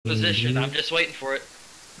Position. I'm just waiting for it.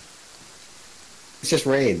 It's just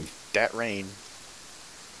rain. That rain.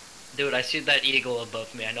 Dude, I see that eagle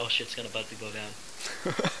above me. I know shit's gonna about to go down.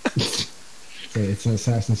 It's an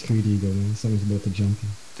Assassin's Creed eagle, man. Someone's about to jump in.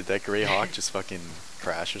 Did that gray hawk just fucking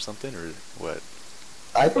crash or something, or what?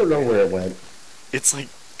 I don't know where it went. It's like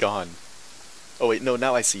gone. Oh wait, no,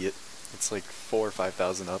 now I see it. It's like 4,000 or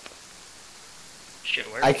 5,000 up.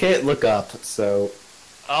 Shit, where? I can't look up, so...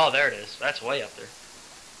 Oh, there it is. That's way up there.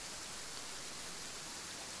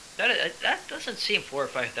 That doesn't seem 4,000 or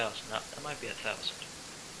 5,000. No, that might be 1,000.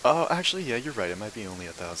 Oh, actually, yeah, you're right. It might be only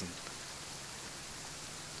 1,000.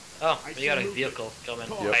 Oh, we got a vehicle coming.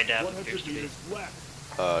 Yep. IDAP appears to be.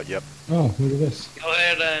 Yep. Oh, look at this. Go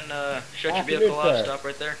ahead and shut your vehicle off. Stop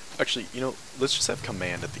right there. Actually, you know, let's just have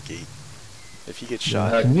command at the gate. If he gets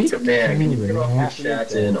shot... Man, can you turn off your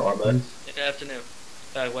chat in Arma? Good afternoon.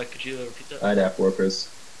 What, could you repeat that? IDAP workers.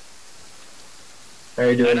 How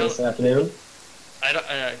are you doing this afternoon? I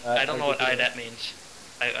don't know what IDAP means.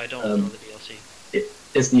 I don't know the DLC.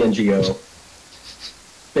 It's the NGO.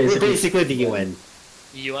 We're basically the UN.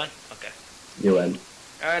 UN? Okay. UN.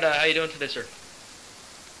 Alright, how you doing today, sir?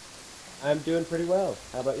 I'm doing pretty well.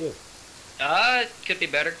 How about you? Could be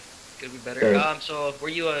better. Could be better. Sure. So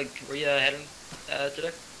where you heading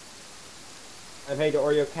today? I'm heading to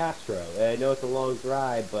Oreo Castro. I know it's a long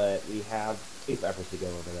drive, but we have 8 efforts to go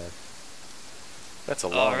over there. That's a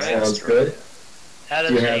long Alright. Sounds good.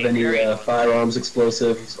 Do you have any very firearms,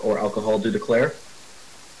 explosives, or alcohol to declare?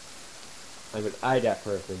 I'm an IDAP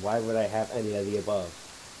person. Why would I have any of the above?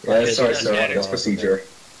 Yeah, sorry, it's sir. standard. That's procedure.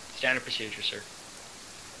 Standard procedure, sir.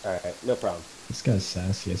 Alright, no problem. This guy's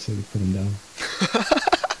sassy. I say we put him down.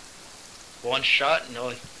 One shot? No.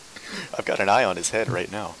 I've got an eye on his head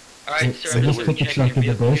right now. Alright, sir, So I'm let's just put the checking truck in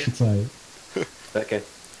your the vehicle bush. here. It's like... Okay.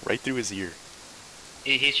 Right through his ear.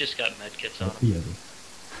 He's just got med kits on him. the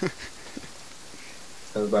other.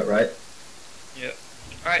 Sounds about right. Yep.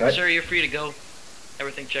 Alright, Right. sir, you're free to go.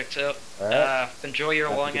 Everything checks out. Alright. Enjoy your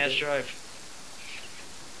Have a long-ass good day. drive.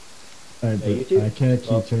 Alright, Hey, you but too? I can't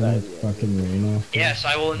keep Oh, turning the yeah. fucking rain off. Yes,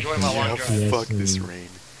 I will enjoy my long Yeah, drive. Yes, fuck this and- rain.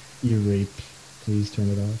 You rape. Please turn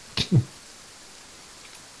it off.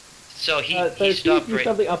 So he There seems stopped to be right...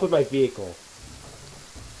 something up with my vehicle.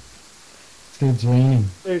 It's raining.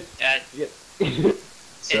 There's... Yeah,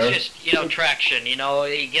 Sir? it's just, you know, traction, you know,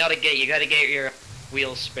 you gotta get your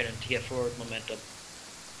wheels spinning to get forward momentum.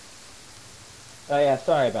 Oh yeah,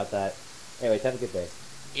 sorry about that. Anyways, have a good day.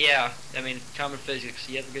 Yeah, I mean, common physics,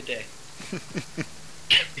 you have a good day.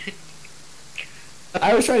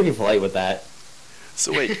 I was trying to be polite with that.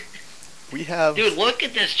 So wait, we have... Dude, look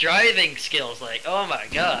at this driving skills, like, oh my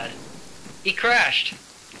god. He crashed.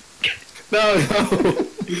 No, no.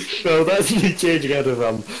 No, that's you changing out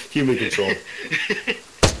of human control.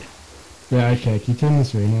 Yeah, okay. Can you turn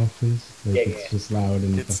this rain off, please? Like, Yeah, it's yeah. just loud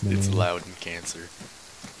and It's fucking annoying. loud and cancer.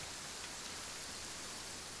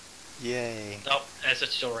 Yay. Oh, as it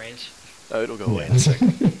still rains. Oh, it'll go away in Yeah. a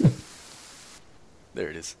second. There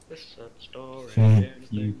it is. This story. Thank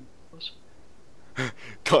you.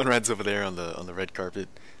 Conrad's over there on the red carpet,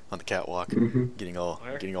 on the catwalk, Mhm. getting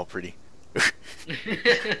all pretty.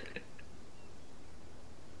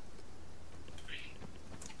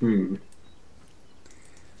 Hmm.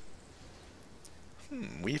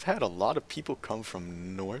 We've had a lot of people come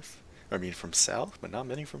from north, from south, but not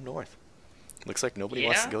many from north. Looks like nobody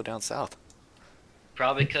wants to Yeah? go down south.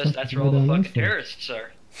 Probably because that's where all the fucking terrorists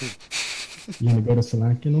are. You gonna go to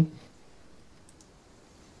Salakino?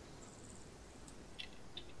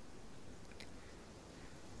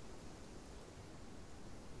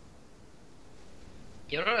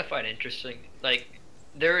 You know what I find interesting? Like,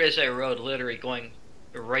 there is a road literally going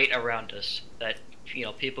right around us that, you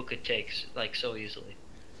know, people could take, like, so easily.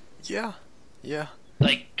 Yeah, yeah.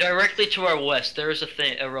 Like, directly to our west, there is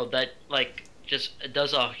a road that, like, just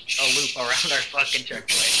does a loop around our fucking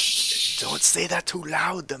checkpoint. Don't say that too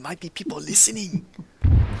loud. There might be people listening.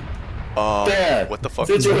 There. What the fuck?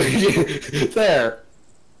 Was that? Situation. There.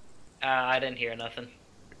 I didn't hear nothing.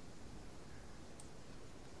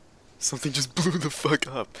 Something just blew the fuck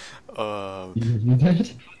up. You did?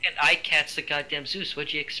 Fucking Icat's the goddamn Zeus.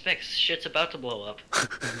 What'd you expect? Shit's about to blow up.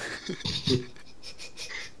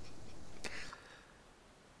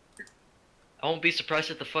 I won't be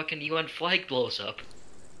surprised if the fucking UN flag blows up.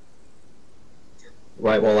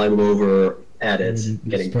 Right while I'm over at it, You'd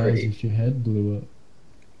be getting surprised pretty. if your head blew up.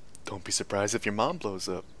 Don't be surprised if your mom blows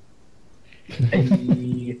up.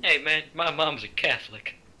 Hey. Hey man, my mom's a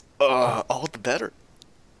Catholic. All the better.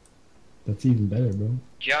 That's even better, bro.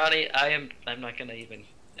 Johnny, I'm not gonna even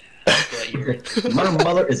let you. My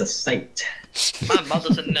mother is a saint. My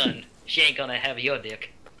mother's a nun. She ain't gonna have your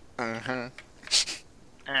dick. Uh-huh.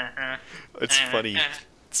 Uh-huh. It's funny.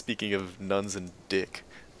 Speaking of nuns and dick,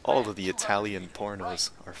 all of the Italian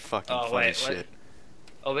pornos are fucking Oh, funny wait, as what? shit.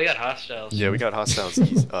 Oh, we got hostiles. Yeah, we got hostiles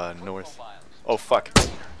east, north. Oh, fuck.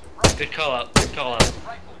 Good call out. Good call out.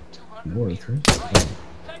 North,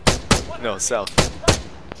 right? No, south.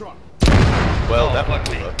 Well, Oh, that one fuck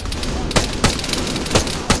blew me. up.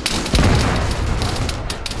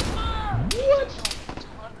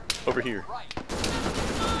 Over here. Can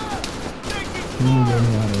you get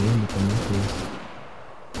me out of room with the nucleus?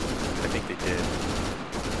 I think they did.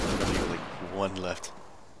 There's only like one left.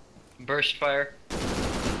 Burst fire.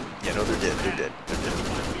 Yeah, no, they're dead. They're dead. They're dead.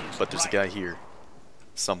 But there's a guy here.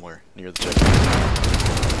 Somewhere. Near the checkpoint.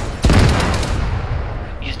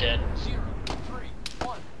 He's dead.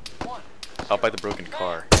 Out by the broken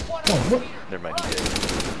car. Oh, what? Never mind, he's dead.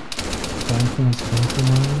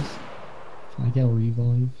 Compromise. Can I get a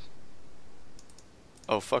revive?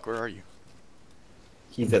 Oh, fuck, where are you?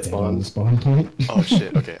 He's at On the spawn. spawn point. Oh,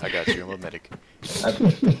 shit. Okay, I got you. I'm a medic.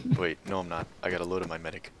 Wait, no, I'm not. I got a load of my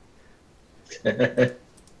medic.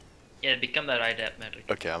 Yeah, become that IDAP medic.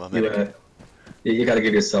 Okay, I'm a You, medic. you gotta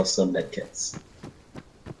give yourself some med kits.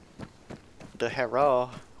 The hero.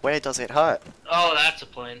 Where does it hurt? Oh, that's a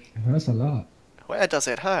plane. It hurts a lot. Where does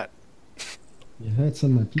it hurt? It hurts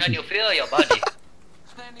on my people. Can you feel your body?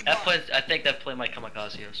 That plane, I think that plane might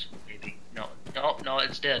kamikaze us. Maybe. No,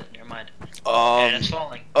 it's dead. Never mind. And it's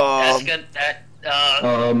falling. That's good. That.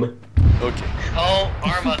 Okay. Oh,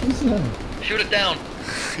 Arma. What's that? Shoot it down.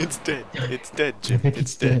 It's dead. It's dead, I Jim. think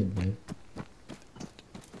It's dead. man.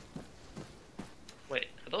 Wait,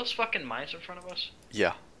 are those fucking mines in front of us?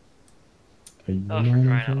 Yeah. Are you Oh, for mining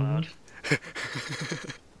crying out for me? loud.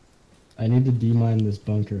 I need to demine this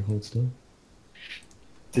bunker. Hold still.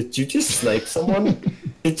 Did you just snipe someone?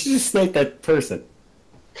 Did you just snipe that person?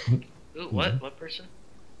 Ooh, what? What person?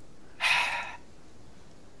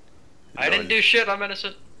 I didn't do shit. I'm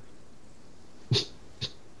innocent.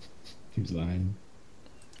 Who's lying?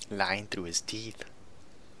 Lying through his teeth.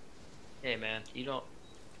 Hey, man, you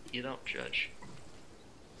don't judge.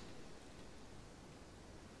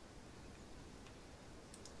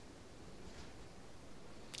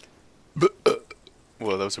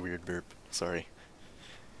 Well, that was a weird burp. Sorry.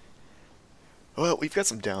 Well, we've got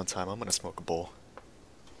some downtime. I'm gonna smoke a bowl.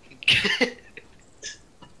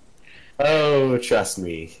 Oh, trust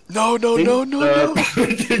me. No, no, Things no, no, are no! about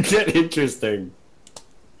to get interesting.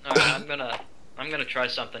 Alright, I'm gonna try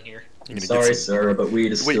something here. You're gonna Sorry, get some... sir, but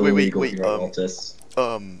weed is Wait, still wait, wait, legal wait, here at Altus.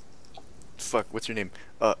 Fuck, what's your name?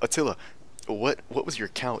 Attila. What was your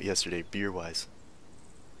count yesterday, beer-wise?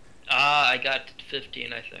 I got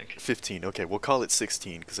 15, I think. 15, okay, we'll call it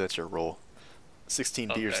 16, because that's your roll.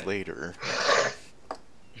 16 beers Okay. later.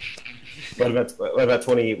 What about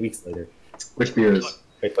 28 weeks later? Which beers?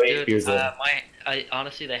 Wait, 28 Dude, beers later. I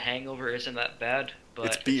honestly, the hangover isn't that bad, but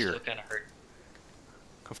It's beer. still kind of hurt.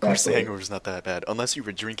 Of course the Exactly. hangover's not that bad, unless you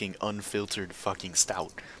were drinking unfiltered fucking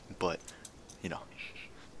stout. But, you know.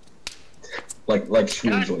 Like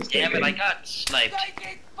Shroom God joints. damn it, baby. I got sniped.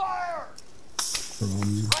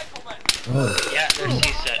 From... Oh, Yeah, they're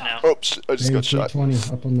C-set now. Oh, shit, I just hey, got shot.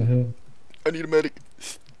 320 up on the hill. I need a medic.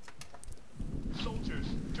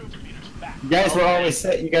 You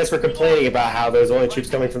guys were complaining about how there's only troops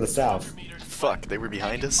coming from the south. Fuck, they were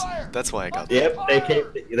behind us? That's why I got Yep, they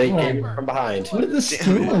came from behind. What are the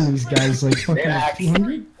skill on these guys? Like fucking Max.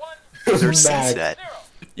 200? They're Max. CSAT.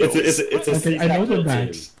 It's a Okay, I know they're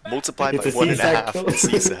max. Multiplied It's by a 1.5. CSAT It's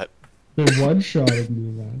CSAT. They're one-shotting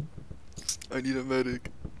me, man. I need a medic.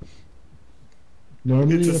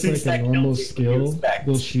 Normally It's a with like a CSAT normal kill team, what do you skill, expect?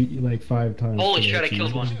 they'll shoot you like 5 times. Holy so shit, I that's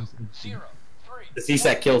killed one. easy. The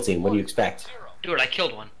CSAT kill team. What do you expect? Dude, I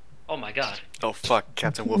killed one. Oh my god. Oh fuck,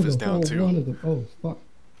 Captain Wolff Oh, is the down whole too. one of them. Oh, fuck.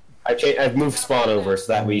 I've moved spawn over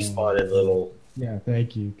so that we spawn in little. Yeah,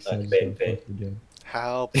 thank you. 'Cause I That's just big, got big. fucked again.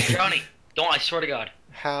 Help. Johnny, don't, I swear to god.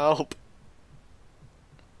 Help.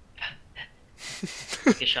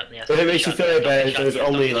 Get shot in the ass. But it Don't makes get you shot feel in the bad ass. if Don't there's get shot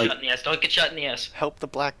in the only, ass. like- Don't get shot in the ass. Don't get shot in the ass. Help the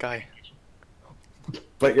black guy.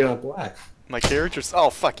 But you're not black. My character's... Oh,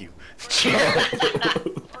 fuck you.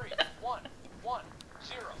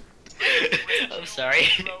 I'm sorry.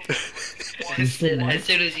 As soon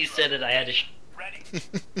as you said it, I had to.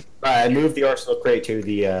 Alright, I moved the arsenal crate to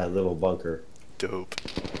the little bunker. Dope.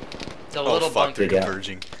 The Oh, little fuck, they're bunker. Yeah.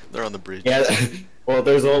 converging. They're on the bridge. Yeah. Well,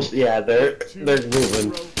 there's all. Yeah, they're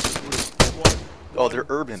moving. Oh, they're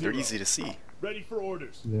urban. They're easy to see. Ready for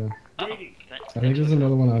orders. Yeah. Oh, I think there's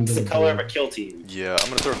another one under It's the the color of a bridge. kill team. Yeah, I'm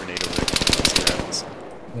gonna throw a grenade over there. Let's see what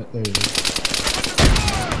happens. There you go.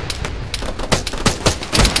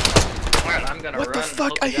 Alright, I'm gonna What run. the fuck?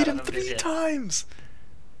 Hope I to hit God him don't get 3 hit. times!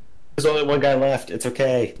 There's only one guy left. It's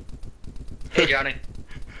okay. Hey, Johnny.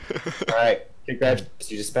 Alright, congrats.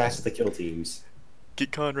 You just passed the kill teams.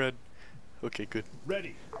 Get Conrad. Okay, good.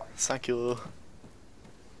 Ready. Thank you.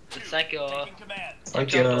 Thank you.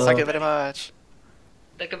 Thank you. Thank you very much.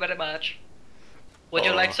 Thank you very much. Would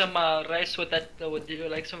you Oh. like some rice with that? Would you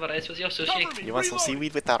like some rice with your sushi? You want some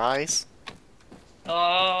seaweed with that rice?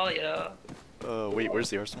 Oh yeah. Wait, where's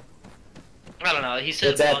the arsenal? I don't know. He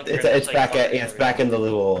said It's at, bunker, it's like, back at bunker it's back in the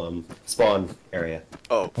little spawn area.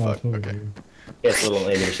 Oh, Oh, fuck, totally. okay. Yeah, it's a little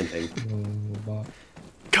animation thing. Little bot.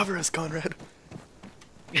 Cover us, Conrad!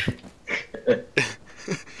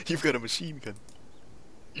 You've got a machine gun.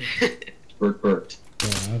 area. Bert.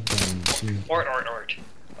 Yeah, I've done too. Ort.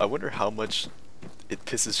 I wonder how much it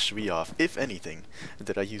pisses Shui off, if anything,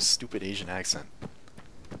 that I use stupid Asian accent.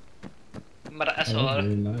 But that's Oh, all.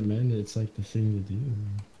 dude, not, man, it's like the thing to do.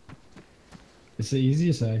 It's the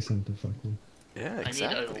easiest accent to fucking. Yeah, I need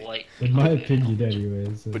exactly. a light. In my opinion,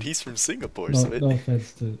 anyways. But he's from Singapore, no, so it... no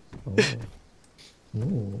offense to. Oh.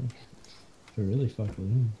 Oh. They're really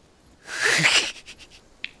fucking.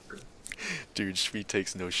 Dude, Shui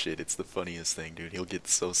takes no shit. It's the funniest thing, dude. He'll get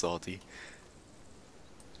so salty.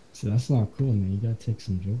 See, that's not cool, man. You gotta take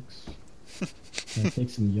some jokes. Gotta take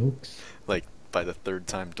some yolks. Like, by the third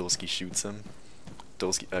time Dolsky shoots him,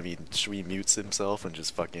 Shui mutes himself and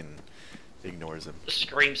just fucking ignores him.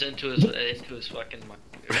 Screams into his fucking mic.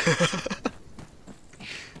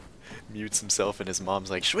 Mutes himself and his mom's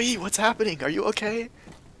like, Shui, what's happening? Are you okay?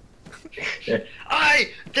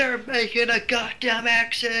 They're making a goddamn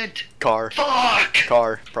accent. Car. Fuck.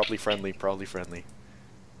 Car. Probably friendly.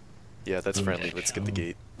 Yeah, that's friendly. Let's get the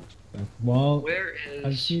gate. Well, Where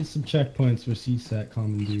I've is? seen some checkpoints where CSAT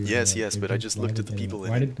commandeered. Yes, but I just looked at the people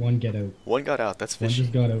in Why it. did one get out? One got out. That's One fishy.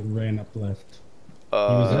 just got out and ran up left. He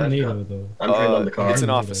was Uh, in NATO though. I'm trained on the car. It's an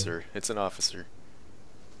NATO. officer. It's an officer.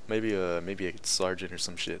 Maybe a sergeant or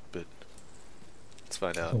some shit, but let's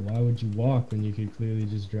find So out. why would you walk when you could clearly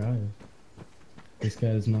just drive? This guy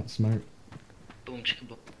is not smart. Boom chicka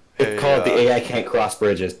boom. Hey, Call it the AI can't cross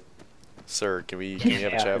bridges. Sir, can we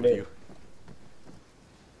have a chat with you?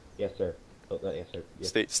 Yes, sir. Oh, not yes, sir.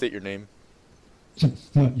 Yes. State your name.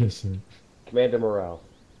 Not yes, sir. Commander Morale.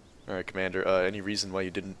 All right, Commander. Any reason why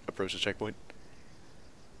you didn't approach the checkpoint?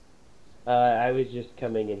 I was just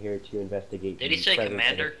coming in here to investigate. Did he the say presence of a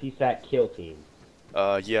commander? CSAT kill team.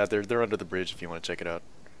 Yeah, they're under the bridge if you want to check it out.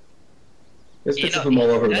 There's You bits know, of them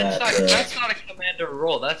all over that's that. that's not a commander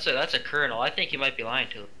role. That's a colonel. I think you might be lying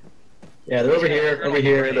to him. Yeah, they're over here. Over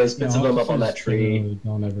here. There's bits of them up on that Officers tree. generally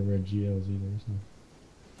don't ever wear GLs either. So.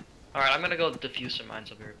 All right, I'm gonna go defuse some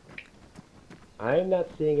mines over here quick. I'm not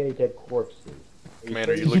seeing any dead corpses. Are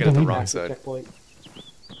Commander, sure you're looking at the you wrong passed the side. checkpoint?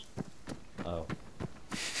 Oh.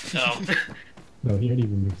 No. No, he already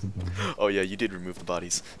removed the bomb. Oh yeah, you did remove the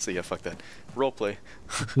bodies. So yeah, fuck that. Roleplay.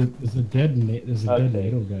 There's a dead there's a dead Okay,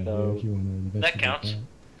 NATO guy so- here if you want to investigate counts.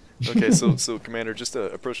 Okay, so Commander, just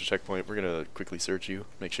approach the checkpoint. We're gonna quickly search you,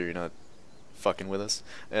 make sure you're not fucking with us,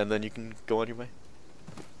 and then you can go on your way.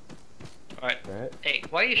 All right. Alright. Hey,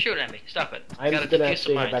 why are you shooting at me? Stop it. I'm Gotta just gonna defuse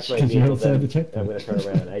actually some head back mines. to my Because you're vehicle. outside Then the checkpoint. I'm gonna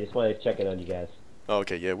turn around. I just wanted to check in on you guys. Oh,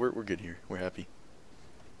 okay, yeah, we're good here. We're happy.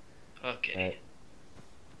 Okay. Alright.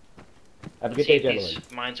 Have a Let's good see day, if gentlemen.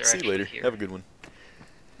 these mines are See you actually later. here. Have a good one.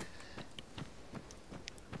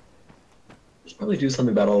 Should probably do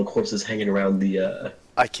something about all the corpses hanging around the.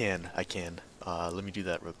 I can. Let me do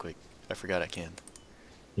that real quick. I forgot I can.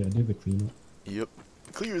 Yeah, do the cleanup. Yep.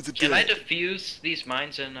 Clear the Can I deck. defuse these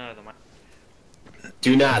mines in the mine?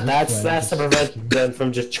 Do not. That's Right, to just- prevent them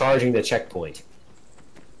from just charging the checkpoint.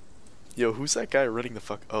 Yo, who's that guy running the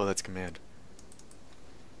fuck? Oh, that's Command.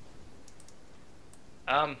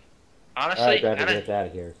 Honestly, Alright, driver, get us out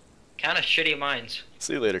of here. kind of shitty mines.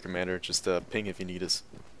 See you later, Commander. Just ping if you need us.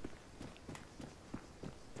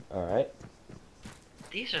 Alright.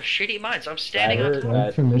 These are shitty mines. I'm standing Driver, on. Do I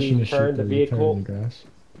have permission to please turn shoot the the vehicle. in the grass?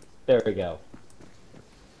 There we go.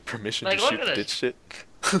 Permission Like, to look shoot at the this. bitch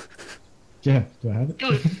shit. Yeah, do I have it?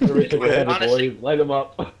 Dude, Permission Go ahead. to Honestly- boys. Light them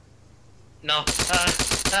up. no.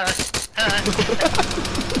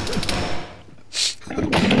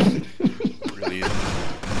 Really.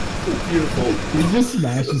 Beautiful. He just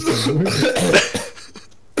smashes keyboard.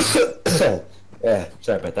 Yeah,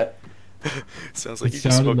 sorry about that. Sounds like It you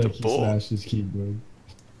just sounded smoked like a he bowl. smashed his keyboard.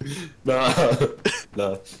 No,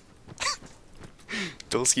 no.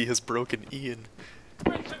 Dolsky has broken Ian.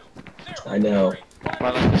 I know. My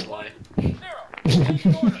life is lie.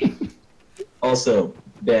 Also,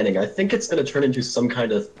 banning. I think it's gonna turn into some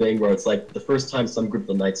kind of thing where it's like the first time some group of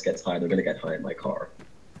the knights gets high, they're gonna get high in my car.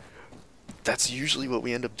 That's usually what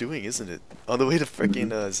we end up doing, isn't it? On the way to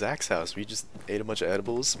frickin' Zach's house, we just ate a bunch of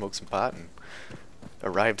edibles, smoked some pot, and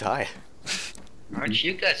arrived high. Aren't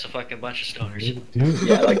you guys a fucking bunch of stoners? Dude.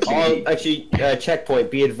 Yeah, like all actually checkpoint.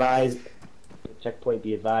 Be advised. Checkpoint.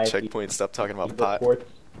 Be advised. Checkpoint, stop talking about These pot. reports-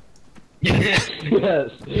 yes,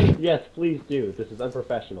 please do. This is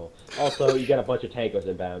unprofessional. Also, you got a bunch of tankers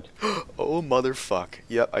inbound. Oh, motherfuck.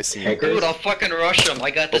 Yep, I see you. Tankers? Dude, I'll fucking rush them.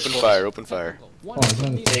 I got this. Open boys. fire, open fire. Oh, is that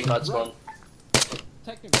a Hey, God's one.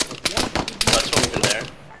 God's one in there.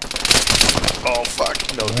 Oh, fuck.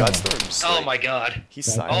 No, Wow. Godstorm's. Oh like, my god. He's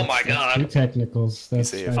That- silent. Oh my That's god. 2 technicals. That's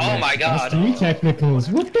say five- if- Oh my god. That's 3 technicals.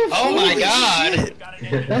 What the fuck? Oh my god.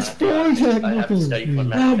 That's 4 I have to technicals. study for dude.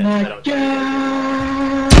 math. Oh test, I my don't-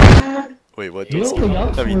 god! Wait, what? You Don't only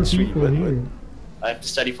got I mean, 4 sweet, people what? here. I have to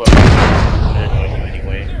study for math. I don't know you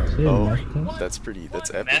anyway. Shit, Oh, math test? that's pretty. That's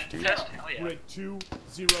epic, Math dude. test? Hell yeah.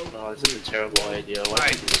 No, this is a terrible idea. Why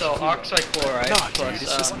Alright, so oxide chloride No, dude, plus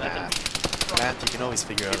it's just methane. math. Math, you can always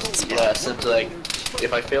figure out on the spot. Yeah, except like,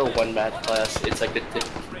 if I fail one math class, it's like the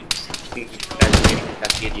graduating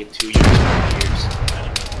capacity of 2 years, 3 years.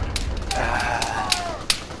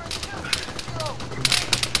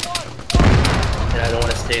 And I don't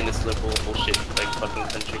want to stay in this liberal bullshit like fucking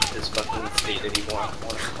country, this fucking state anymore. I want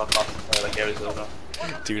to fuck off like Arizona.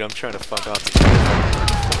 Dude, I'm trying to fuck off to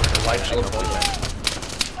California. Why California?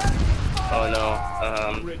 Oh no,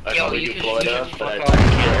 I Yo, thought we you do should- Florida, you should but I fuck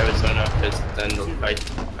prefer off. Arizona because then the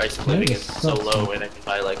price of living is so sucks, low man. and I can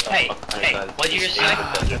buy like a Hey, fuck ton hey, of what'd you just say? I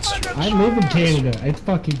live in Canada. It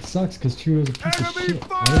fucking sucks because Trudeau's a piece of shit.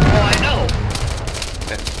 Oh, I know.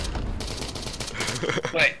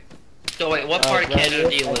 Wait. So wait, what part of Canada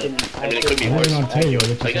do you live? I mean, it could be I live worse. in Ontario,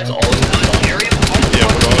 which Are you is guys like- all in Ontario? Yeah,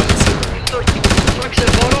 we're all in the same room.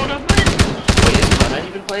 Wait, is Conrad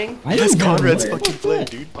even playing? I Yes, don't know, Conrad's what fucking the playing, fuck?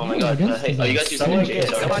 dude. Oh my Yeah, god, I guess hey, are you guys using someone the gets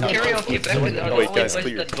James? someone- Ontario and Quebec are the Wait, only guys, place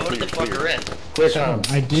clear, that voted the clear, fucker in. Clear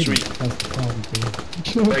comms. I did. Sweet. That's the problem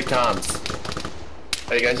too. Great comms.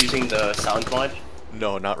 Are you guys using the sound mod?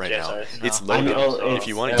 No, not right Yeah, now. sorry. It's No. loaded. Oh, If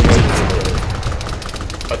you want it's- to use it,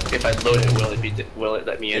 But if I load it, will it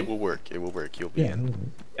let me it in? will work. It will work. You'll be Yeah.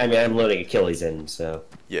 in. I mean, I'm loading Achilles in, so.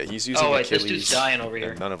 Yeah, he's using Oh wait, this Achilles. dude's dying over and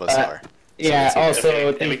here. none of us are. Yeah, it's okay. also,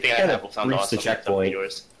 Okay, they everything I kind have will of sound reached awesome. the checkpoint.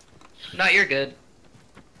 Yours. No, you're good.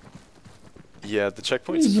 Yeah, the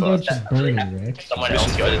checkpoint's There's a bunch fucked. of burning, Rick. Someone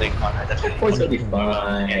else other than Conrad. That's Checkpoint's gonna be and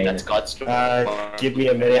fine. that's God's story. Give me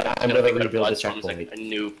a minute. I'm gonna think rebuild the Godstorm is checkpoint. like a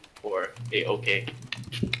noob or a okay.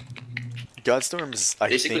 Godstorm's, I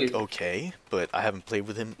Basically- think, okay, but I haven't played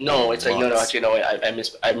with him. No, it's like no, once. actually no.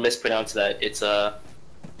 I mispronounced that. It's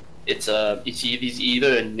he's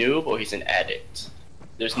either a noob or he's an addict.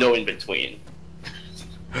 There's no in between.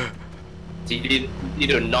 It's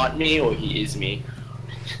either not me or he is me.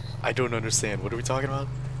 I don't understand. What are we talking about?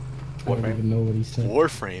 I don't even know what he said.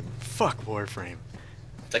 Warframe. Fuck Warframe.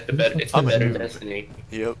 It's like the better. It's the I'm a better noob. Destiny.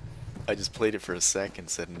 Yep. I just played it for a sec and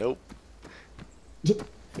said nope.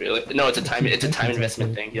 Really? No, it's a time. It's a time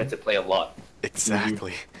investment thing. You have to play a lot.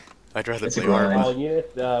 Exactly. I'd rather It's a play grind. Arma. All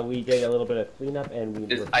units, we did a little bit of cleanup and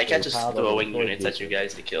we. I can't just piled throw over in the units at you forces.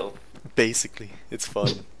 guys to kill. Basically, it's fun.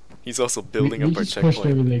 He's also building we up our just pushed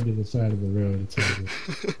checkpoint. everything to the side of the road. It's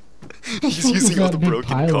over. He's using all the That big broken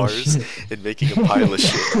pile of cars shit. and making a pile of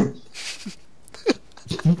shit.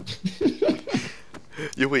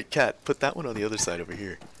 Yo, wait, Cat, put that one on the other side over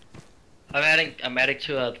here. I'm adding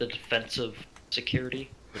to the defensive security.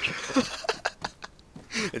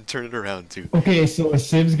 And turn it around too. Okay, so a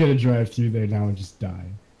Sim's gonna drive through there now and just die.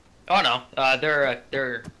 Oh no,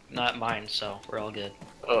 they're not mine, so we're all good.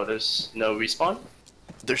 Oh, there's no respawn.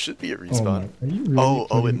 There should be a Oh, my, respawn. are you really Oh, it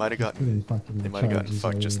putting- might have gotten. putting fucking It might have gotten charges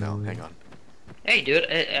fucked all just now. over Hang it? on. Hey, dude,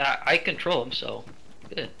 I control them, so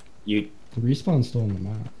good. You The respawn's still on the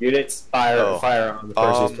map. units fire Oh. on the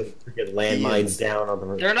person who's Um, putting freaking landmines down on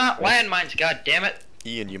the. They're not landmines, god damn it!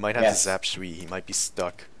 Ian, you might have Yes. to zap Shui. He might be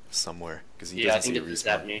stuck somewhere because he Yeah, I doesn't think see a it's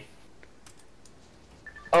at respawn. me.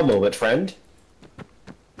 A moment, friend.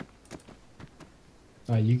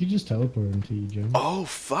 You could just teleport him to you, Joe. Oh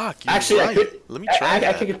fuck! You're Actually, right. I could. Let me try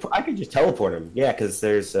that. I could just teleport him. Yeah, because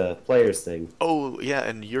there's a players thing. Oh yeah,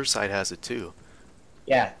 and your side has it too.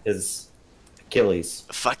 Yeah, because Achilles.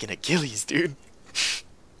 Fucking Achilles, dude.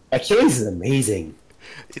 Achilles is amazing.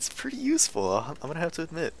 It's pretty useful. I'm gonna have to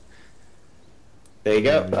admit. There you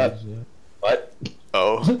go. Yeah. What?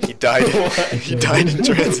 Oh, he died. he died in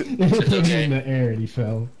transit. okay. In the air and he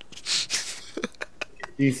fell.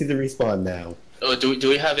 Do you see the respawn now? Oh, do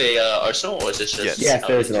we have a arsenal or is this just? Yes. Yes,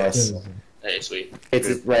 there's an okay. arsenal. Hey, sweet.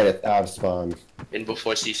 It's right at out of spawn. In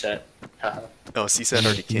before CSAT. Haha. Oh, CSAT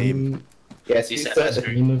already came. Yeah, CSAT CSAT.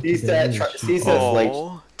 mastery. Game of CSAT. today. CSAT's like.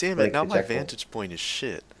 Oh, damn break it! Now the my checkpoint. vantage point is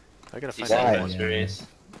shit. I gotta find Zeus that Icat one. was furious.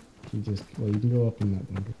 You just, well, you can go up in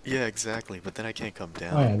that bunker. Yeah, exactly. But then I can't come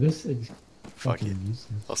down. Oh yeah, this is Fuck fucking it.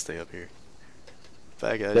 useless. I'll stay up here.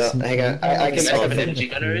 Bye, guys. No, hang on. I You guys can. have an energy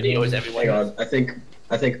gun already, or is everyone? Hang on. I think.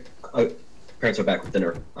 Parents are back with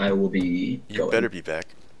dinner. I will be You going. better be back.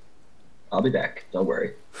 I'll be back. Don't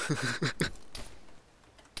worry.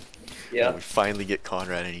 Yeah. We finally get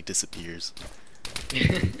Conrad and he disappears.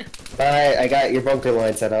 Alright, I got your bunker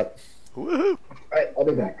line set up. Woohoo! Alright, I'll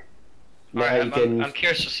be back. Now Alright, you can. I'm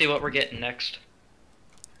curious to see what we're getting next.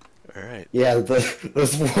 Alright. Yeah,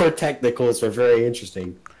 those war technicals are very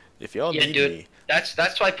interesting. If y'all Yeah, need dude. me, That's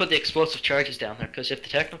why I put the explosive charges down there, because if the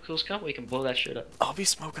technicals come, we can blow that shit up. I'll be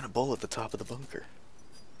smoking a bowl at the top of the bunker.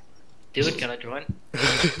 Dude, can I join?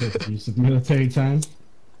 Use of military time.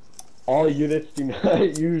 All units do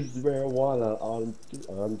not use marijuana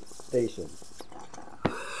on station.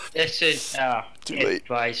 This is Too late.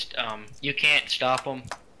 advised. You can't stop them.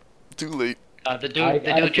 Too late. The dude, I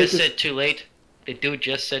the dude just think said too late. The dude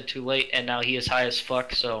just said too late, and now he is high as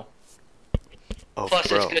fuck. So Oh, plus,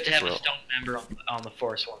 bro, it's good to have bro. a stone member on the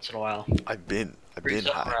force once in a while. I've been Brings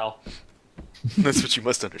up high. morale. That's what you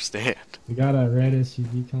must understand. We got a red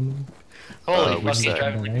SUV coming. Holy which fuck, he's side?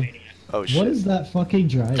 driving like a maniac. Oh shit. What is that fucking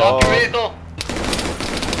drive? Stop your Oh. vehicle!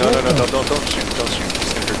 No, don't shoot, don't shoot.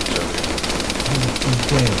 It's gonna hurt each other. He's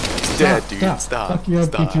dead. He's dead, dude. Stop. Fuck you up,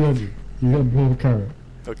 Stop. P200. You're gonna blow a car.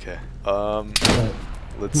 Okay. But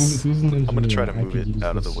Let's. who's an I'm gonna try to engineer? I move could it use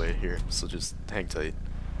out of the this. way here. So just hang tight.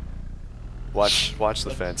 Watch the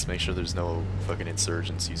fence. Make sure there's no fucking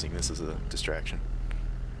insurgents using this as a distraction.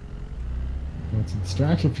 Well, it's a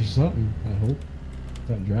distraction for something, I hope.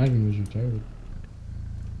 That driving was retarded.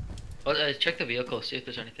 Well, check the vehicle, see if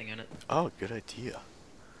there's anything in it. Oh, good idea.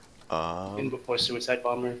 In before suicide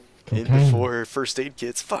bomber. In Cocaine. before first aid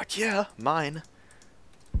kits. Fuck yeah, mine.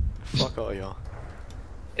 Fuck all y'all.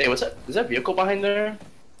 Hey, what's that? Is that vehicle behind there?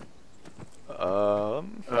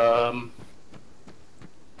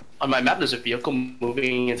 On my map, there's a vehicle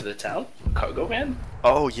moving into the town. A cargo van.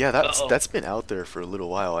 Oh yeah, Uh-oh. that's been out there for a little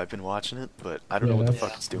while. I've been watching it, but I don't know Yeah, what the that's-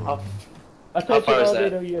 fuck it's doing. How, Attention far is all that?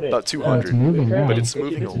 NATO units. About Oh, it's 200. moving now. But it's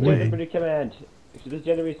moving This is away. Liberty Command. This is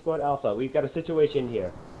January Squad Alpha. We've got a situation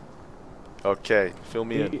here. Okay, fill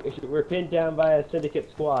me in. We're pinned down by a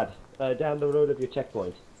syndicate squad down the road of your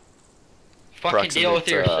checkpoint. Fucking deal with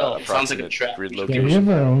it yourself. Sounds like a approximate trap. grid Yeah, we location. have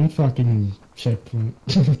our own fucking checkpoint.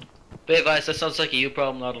 But advice, that sounds like a you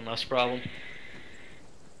problem, not an us problem.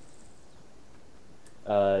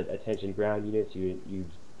 Attention ground units.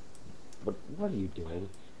 What are you doing?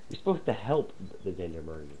 You're supposed to help the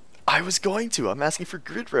gendarmerie. I was going to. I'm asking for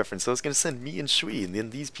grid reference. I was gonna send me and Shui, and then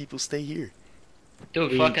these people stay here.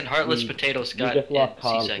 Dude, We- fucking Heartless we- Potatoes We got just lost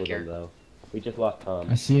comms CSAC with here. them, though. We just lost I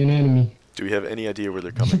comms. see an enemy. Do we have any idea where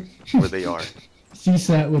they're coming? Where they are?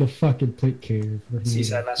 CSAT with a fucking plate carrier. for him.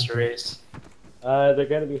 Seaside Master Race. They're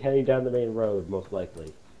gonna be heading down the main road, most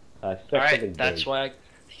likely. Expect something Alright, that's big. why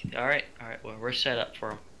Alright, well, we're set up for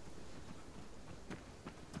them.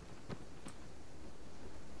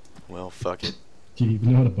 Well, fuck it. Do you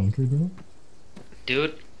even know how to bunker, bro?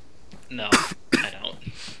 Dude, no, I don't.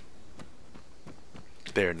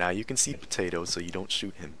 There, now you can see Potato, so you don't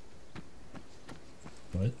shoot him.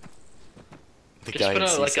 What? The Just guy put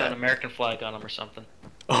in like an CSAT. American flag on him or something.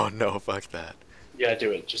 Oh no, fuck that. Yeah,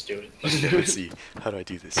 do it. Just do it. Okay, let's see. How do I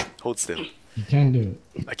do this? Hold still. You can do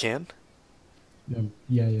it. I can?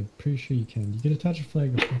 Yeah, pretty sure you can. You get a touch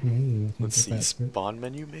flag or fucking anything. I think, Let's with see. that script. Spawn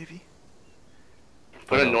menu, maybe?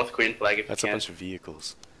 Put Oh, a no. North Korean flag if That's you a can. bunch of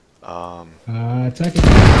vehicles. Attack it.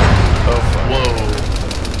 Oh fuck. Whoa.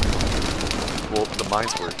 Well, the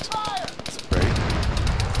mines worked. Right?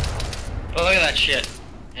 Oh, look at that shit.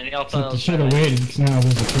 And he also You should have waited because now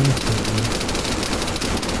there's a transport.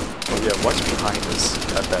 Oh yeah, watch behind us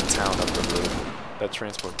at that town up the road. That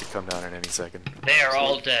transport could come down at any second. They are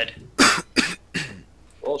all dead.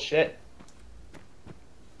 Bullshit.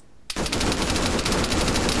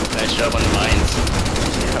 Nice job on the mines.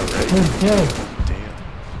 Yeah, right? Oh,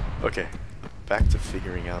 Damn. Okay, back to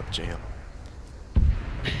figuring out Jam.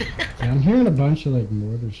 yeah, I'm hearing a bunch of like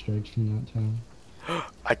mortar strikes from that town.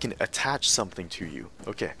 I can attach something to you.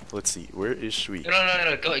 Okay, let's see. Where is Shui?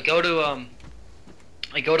 No. Go to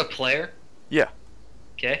go to player. Yeah.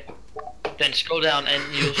 Okay. Then scroll down and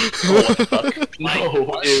you. Oh, what the fuck?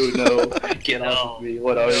 No, ew, no. Get No. off of me.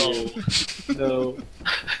 What are No. you? No.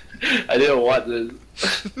 I didn't want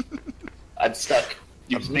this. I'm stuck.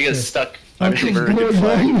 You make us stuck. I'm the Fucking American good,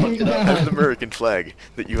 flag. bro. Fuck it up. I'm the American flag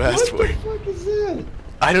that you asked What for. the fuck is that?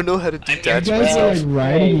 I don't know how to I'm detach You guys are myself. like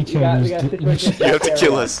riding each we got other's. situation. You have to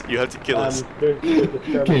kill us. You have to kill us. There's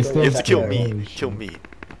Okay, stay You have to kill back me. there. Kill me.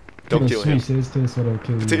 Don't kill him. This will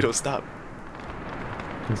kill you. Potato, stop.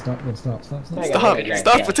 Okay, stop, stop.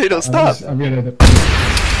 Stop, Potato, stop! I'm gonna...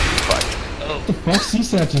 Fuck. Oh, What the fuck?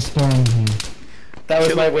 CSAT just spawned here. That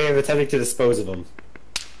was my way of attempting to dispose of him.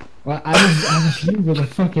 Well, I was here with a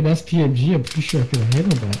fucking SPMG. I'm pretty sure I could have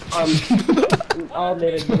handled that. All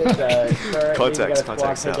native units, sir, Contacts down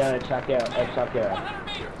south. at Chalkeia.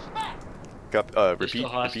 Got, there's repeat, still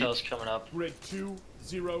repeat. hostiles coming up. Grid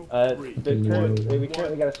 203. We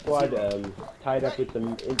currently got a squad tied up with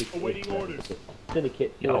some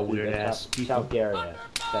syndicate south area.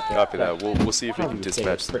 Copy that. We'll see if we can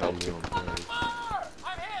dispatch some help to them.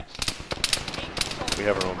 We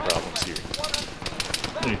have our own problems here.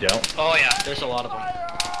 You don't. Oh yeah, there's a lot of them.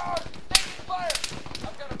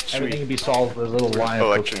 Everything can be solved with a little line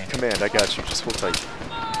Oh, of actually, cocaine. command, I got you. Just hold tight.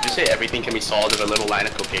 Did you say everything can be solved with a little line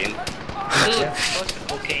of cocaine? Ugh, fuck the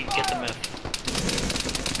cocaine, get the meth.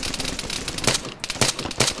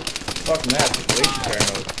 Fuck that, way too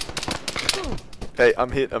paranoid. Hey,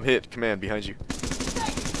 I'm hit. Command, behind you.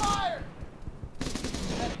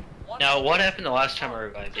 Now, what happened the last time I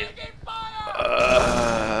revived you?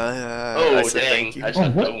 Oh, I said dang. thank you. I just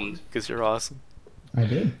got what? domed. Because you're awesome. I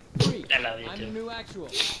did. I love you too.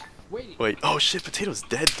 Wait, oh shit, Potato's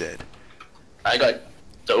dead. I got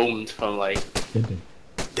domed from like Did they?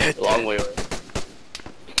 Dead. a long way away.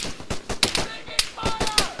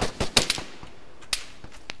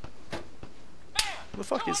 What the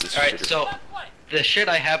fuck is this Alright, shit? so the shit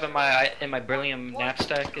I have in my beryllium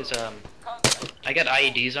knapsack is I got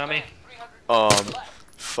IEDs on me,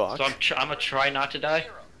 Fuck. so I'm gonna try not to die.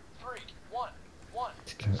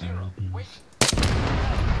 It's got IEDs.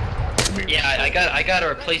 Yeah, I gotta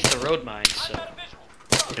replace the road mines. So.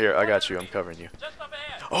 Here, I got you. I'm covering you.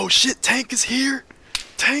 Oh shit, Tank is here!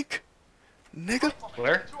 Tank! Nigga!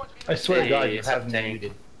 Where? I swear to God, Hey, you it's have a me tank.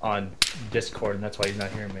 muted on Discord, and that's why he's not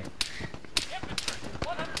hearing me.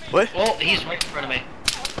 What? Oh, he's right in front of me.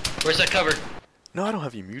 Where's that cover? No, I don't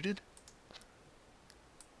have you muted.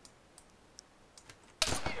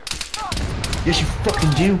 Yes, you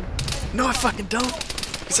fucking do. No, I fucking don't.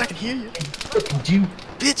 Because I can hear you. Fucking do.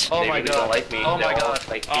 Bitch! Oh They my really god. don't like me. Oh my They're all, god.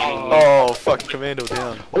 like, Oh. hating me. Oh, fuck, Commando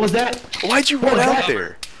down. What was that? Why'd you run was out that?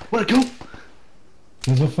 there? What a go?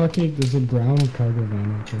 There's a brown cargo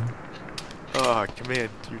van out there. Oh, Command,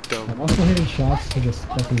 you're I'm dumb. also hearing shots to the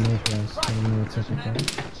fucking northwest. I don't know what's up with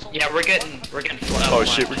that. Yeah, we're getting Oh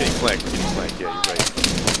shit, we're getting flanked. Yeah, you're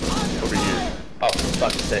right. Over here. Oh, for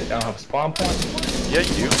fuck's sake, I don't have a spawn point? Yeah,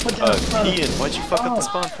 you do. Ian, why'd you fuck up the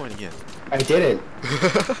spawn point again? I didn't.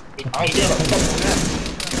 I'll get a fucking map.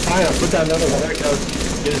 Fine, I'll put down another one. There it goes.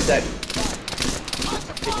 Give it a sec.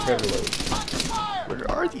 Take a forever load.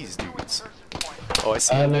 Where are these dudes? Oh, I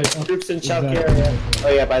see. There's troops in Chalkeia. Oh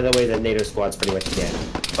yeah, by the way, the NATO squad's pretty much dead.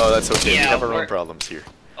 Oh, that's okay. Yeah, we have our own we're- problems here.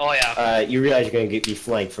 Oh yeah. You realize you're gonna be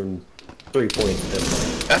flanked from 3 points at this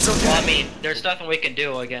point. That's okay. Well, I mean, there's nothing we can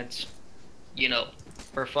do against,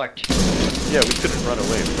 reflect. Yeah, we couldn't run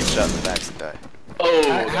away. We get shot in the backs and die.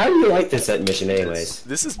 Oh, How do you like this mission, anyways?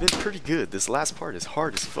 This has been pretty good. This last part is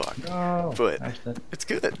hard as fuck. No. But it's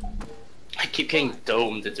good. I keep getting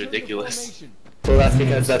domed. It's ridiculous. Well, that's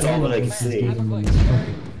because that's all that I can see.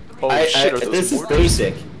 Oh shit, are those This is mortars?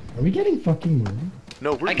 basic. Are we getting fucking murdered?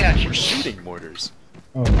 No, I got you. we're shooting mortars.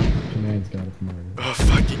 Oh, Command's got it from murdered. Oh,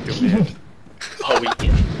 fucking Command. Oh, we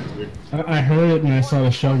I heard it and I saw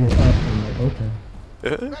the shell go up. I'm like,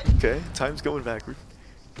 okay. Okay, time's going backward.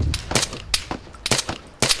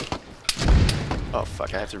 Oh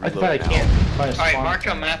fuck, I have to I reload thought I now. can't find a Alright, spawn mark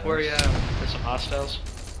point. on map where there's some hostiles.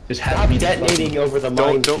 Just have Stop me detonating over the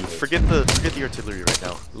Don't minefield. forget the artillery right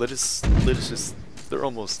now. Let us just. They're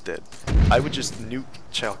almost dead. I would just nuke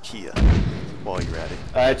Chalkeia while you're at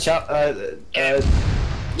it.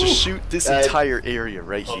 Just shoot this entire area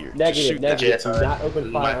right here. Just shoot that. Negative. Do not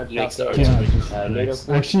open fire on Next Chalkeia. Yeah, just,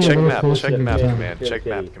 NATO actually, Check a little map. closer Check to the map. town. Command. Check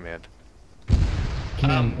map. Command.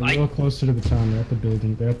 Command, a I- little closer to the town. They're at the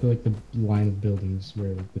building. They're at the line of buildings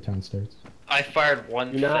where the town starts. I fired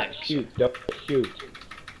one Do not thing. shoot. Don't shoot.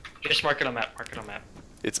 Just mark it on map. Mark it on map.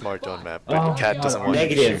 It's marked on map, but Oh, Cat doesn't want you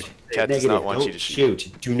to Negative. shoot. Cat does Negative. not want Don't you to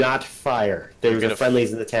shoot. Do not fire. There's gonna the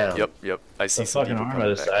friendlies in the town. Yep. I see The some fucking people arm coming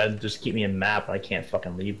on the back. side. Just keep me in map. I can't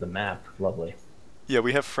fucking leave the map. Lovely. Yeah,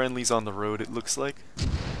 we have friendlies on the road. It looks like.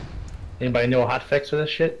 Anybody know a hot fix for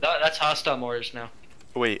this shit? That's hostile mortars now.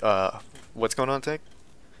 Wait, what's going on, Tank?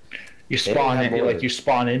 You They don't spawn have in, mortars. like you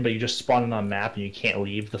spawn in, but you just spawn in on map and you can't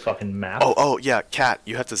leave the fucking map. Oh, yeah, Cat.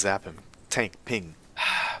 You have to zap him. Tank, ping.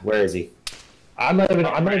 Where is he? I'm not even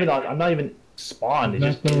spawned. It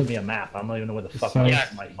just gave me a map. I don't even know where the fuck I Yeah,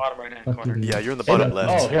 am. Like, bottom right hand corner. Yeah, you're in the bottom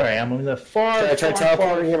left. Oh, here I am. I'm in the far. Should I try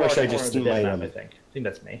teleporting him or should I corner just of the steal map, him? I think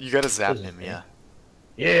that's me. You gotta zap This is him, me. yeah.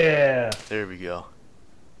 Yeah. There we go.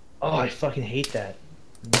 Oh, I fucking hate that.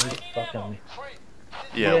 Fuck on me.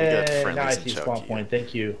 Yeah, we got Now I friendlies in see spawn Chalkeia. point.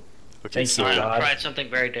 Thank you. Okay, Thank so you. I'm God. trying something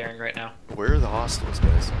very daring right now. where are the hostiles,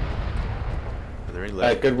 guys? Are there any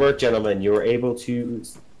left? Good work, gentlemen. You were able to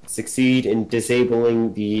succeed in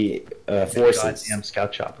disabling the forces. Goddamn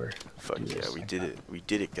scout chopper. Fuck yeah, we did it. We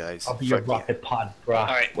did it, guys. I'll be your Fuck yeah. rocket pod, bro.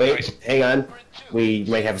 Alright, Wait, hang on. We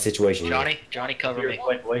might have a situation here. Johnny, cover me.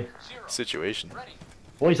 Boy. Situation.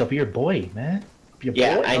 Boys, I'll be your boy, man. Be your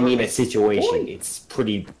Yeah, boy. I mean a situation. Boy. It's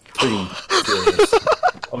pretty serious.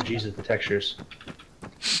 Oh Jesus, the textures.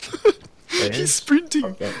 He's sprinting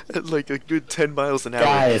Okay. at like a good 10 miles an hour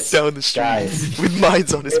Guys, down the street guys. with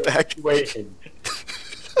mines on his back. Situation.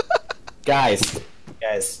 Guys,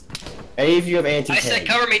 any of you have I anti-tank? said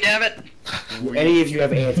cover me, damn it! Any of you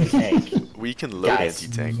have anti-tank? We can load Guys.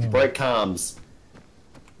 anti-tank. Break comms.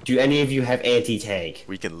 Do any of you have anti-tank?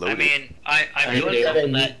 We can load I mean, I'm I doing do.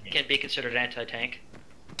 something that can be considered anti-tank.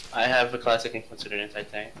 I have a classic and considered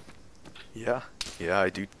anti-tank. it. Yeah, I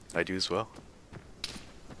do as well.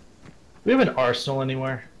 We have an arsenal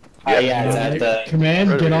anywhere. Yeah, it's at the...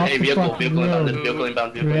 Command, get off Hey, the vehicle fucking inbound, road. vehicle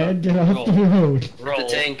inbound, vehicle Command, inbound. get off the road. Roll. The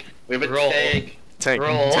tank. We have a Roll. tank. Tank,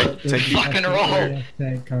 Roll. tank. Fucking roll.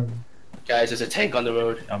 Tank coming. Guys, there's a tank on the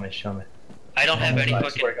road. Show me. I don't have any I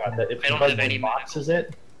fucking. swear to God, that if I don't the have any box is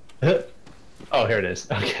it? Oh, here it is.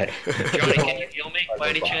 Okay. Johnny, can you heal me by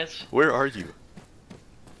any chance? Where are you?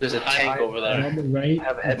 There's a tank over there. On the right.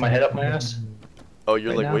 I have my head up my ass. Oh,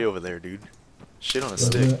 you're Right like now? way over there, dude. Shit on a There's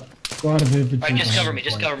stick. a squad of infantry. Alright,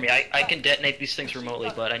 just cover behind me, the I can detonate these things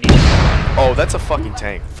remotely, but I need to. Oh, that's a fucking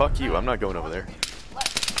tank. Fuck you, I'm not going over there. point.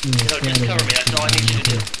 No, just cover me, that's all I need you to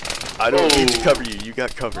do. I don't need to cover you, you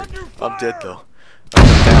got covered. I'm dead though. I'm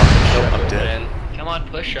down. I'm dead. Man. Come on,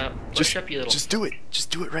 push up. Push up, you little. Just do it. Just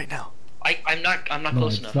do it right now. I'm not No,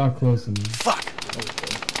 close it's enough. not close enough. Fuck.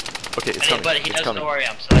 Okay, it's coming. But he It's doesn't coming. know where I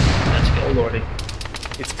am, so that's Oh good. lordy.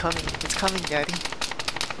 It's coming. It's coming, daddy.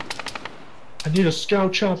 I need a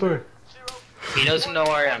scout chopper. He doesn't know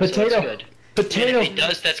where I am, so Potato. that's good. Potato. And if he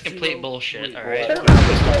does, that's complete bullshit, alright?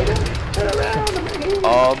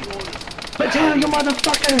 Potato, you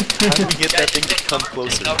motherfucker! How do we get that thing to come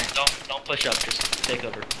closer? Don't push up, just take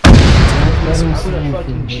over. Let him see I'm gonna you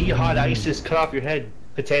fucking from the- jihad ISIS cut off your head,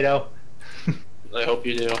 potato. I hope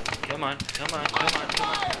you do. Come on.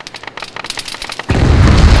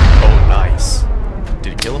 Oh, nice.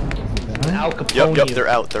 Did it kill him? Al Capone. Yep, they're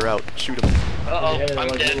out. They're out. Shoot him. Uh-oh, Yeah, they're I'm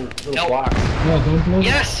like dead. little Nope. blocks. No, don't blow.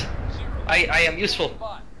 Yes! I am useful.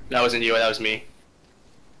 That wasn't you, that was me.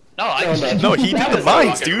 No, I No, he did the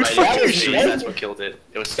mines, dude. Right, Fuck it you, was me, shit. that's what killed it.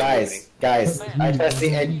 It was still moving. Guys, I pressed the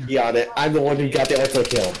NP on it. I'm the one who got the auto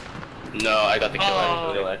kill. No, I got the kill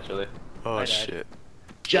Oh. actually. Oh died. shit.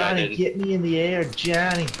 Johnny, didn't. get me in the air,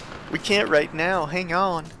 Johnny. We can't right now. Hang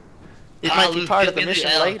on. It Ah, might be Luke, part give of the me mission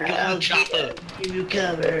L. later. Give me chopper. Give you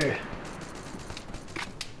cover.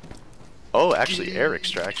 Oh, actually, air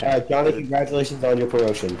extraction. Johnny, congratulations on your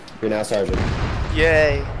promotion. You're now sergeant.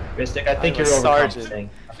 Yay. Cristik, I think I'm you're a sergeant. overcompensating.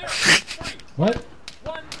 What?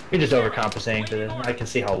 You're just overcompensating for this. I can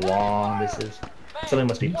see how long this is. Something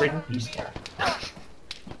must be freaking peaceful.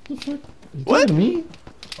 The fuck? You What? talking to me?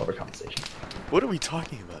 Overcompensation. What are we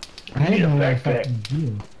talking about? I need a don't know what I backpack. fucking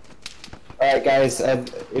do. Alright guys,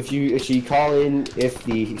 if you call in if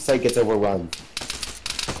the site gets overrun.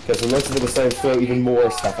 Because we're looking to start to throw even more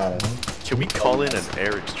stuff at it. Can we call in an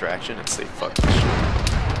air extraction and say fuck this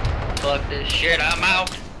shit? Fuck this shit, I'm out.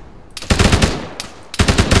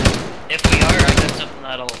 If we are, I got something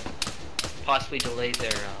that'll possibly delay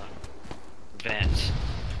their advance.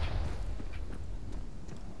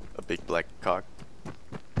 A big black cock.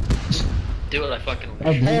 Do it, I fucking Oh,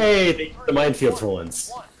 wish. dude. Hey, the minefield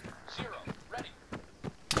ones.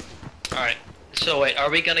 Alright, so wait, are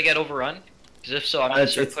we gonna get overrun? Because if so, I'm gonna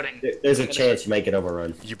start putting... There's a I'm gonna chance you might get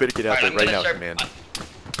overrun. You better get out Alright, there I'm right gonna now, start- command.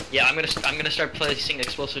 Yeah, I'm gonna start placing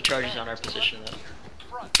explosive charges on our position then.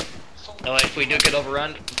 That way, if we do get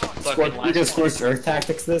overrun, fucking You're gonna last one. scorched earth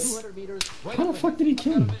tactics this? How the fuck did he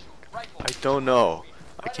kill me? I don't know.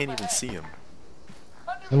 I can't even see him.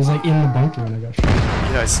 I was like in the bunker when I got shot.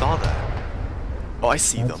 Yeah, I saw that. Oh, I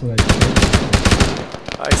see That's them. what I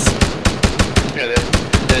did. I see. Yeah,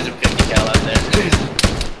 there's a 50 cal out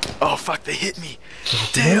there. Oh fuck, they hit me.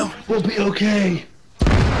 Damn. We'll be okay.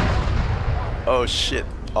 Oh shit.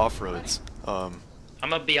 Off-roads. I'm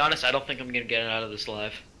gonna be honest, I don't think I'm gonna get out of this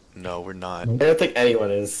alive. No, we're not. I don't think anyone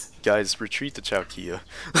is. Guys, retreat to Chalkeia.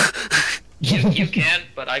 You can,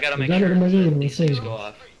 but I gotta make got it sure in my that game, these we'll things save. go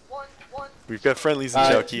off. We've got friendlies in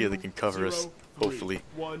Chalkeia that can cover us, hopefully.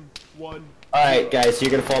 Alright, guys, so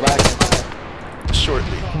you're gonna fall back?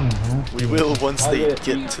 Shortly. We will once they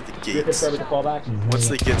get to the You're gates. confirmed to fall back? Once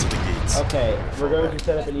they get to the gates. Okay, we're going to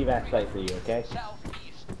set up an evac site for you, okay?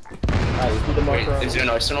 Alright, you see the marker on Is there an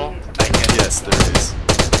arsenal? I can. Yes, there is.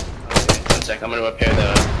 Okay, 1 sec. I'm gonna repair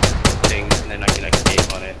the thing, and then I can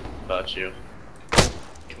escape on it. About you.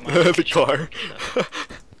 The car.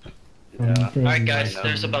 Alright guys,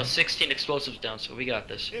 there's about 16 explosives down, so we got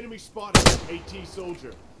this. Enemy spotted. AT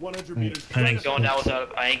soldier. 100 meters. I ain't going out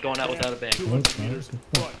without a bang. 200 meters.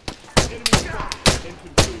 Front. Enemy spotted.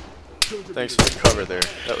 Infantry. 200 Thanks for the cover there.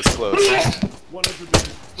 That was close. 100 meters.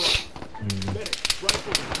 Front. Medic.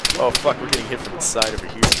 Rifle. Oh fuck, we're getting hit from the side over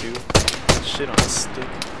here too. Shit on a stick.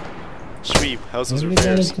 Shweeb, how's those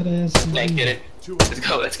repairs? Can't get it.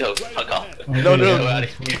 Let's go. Fuck off. No, no, Go out of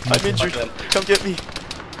here. I'm injured. Come get me.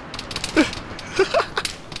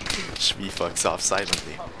 Shwee fucks off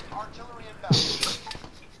silently.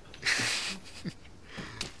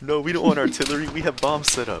 No, we don't want artillery. We have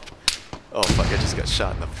bombs set up. Oh fuck, I just got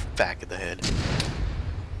shot in the back of the head.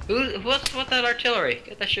 What's that artillery?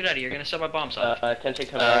 Get that shit out of here. You're gonna set my bombs off. Attention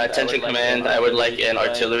command. Attention command, I would like an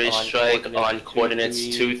artillery strike on coordinates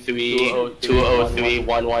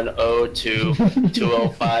 23203-110 to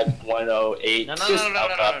 205-108. No.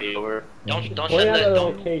 Copy, over. Don't Point send out that. the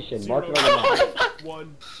Don't. location. Mark it on the map.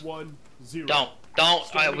 110. Don't.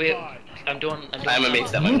 I'm doing. I'm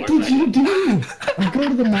amazed that my What did you do? I go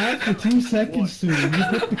to the map for 2 seconds soon. You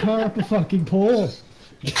put the car up a fucking pole.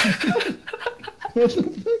 What the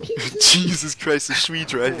fuck is this? Jesus Christ, is Shwee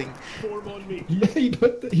driving? Form on me. Yeah, he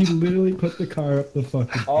literally put the car up the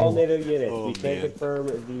fucking pole. All NATO units, Oh, we can man. confirm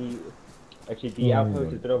the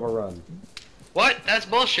outpost has been overrun. What? That's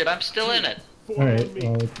bullshit. I'm still in it. Alright,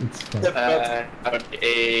 well, it's fine.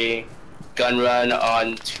 A gun run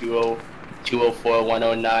on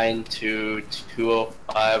 204-109 to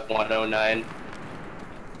 205-109.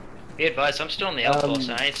 Be advised, I'm still in the outpost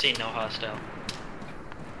and I ain't seen no hostile.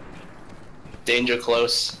 Danger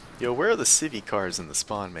close. Yo, where are the civvy cars in the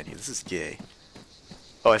spawn menu? This is gay.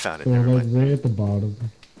 Oh, I found it. They're Never like mind. right at the bottom.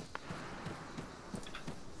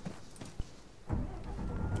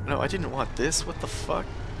 No, I didn't want this. What the fuck?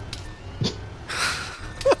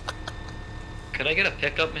 Could I get a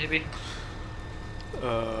pickup maybe?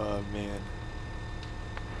 Oh, man.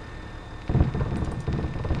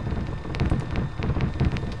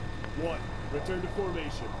 Return to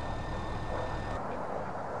formation.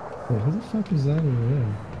 Wait, who the fuck is that over there?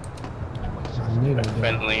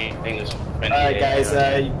 Friendly English. Alright guys,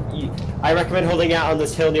 I recommend holding out on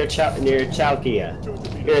this hill near Chalkeia.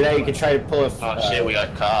 Here, now you can try to pull a... Oh shit, we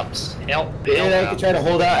got cops. Help. Here, now you can try to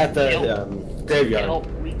hold out at the graveyard. Help.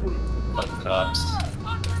 Fuck cops.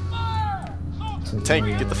 Tank,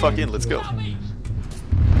 get the fuck in. Let's go. Oh,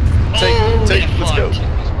 Tank, let's go.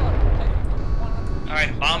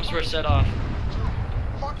 Alright, bombs were set off.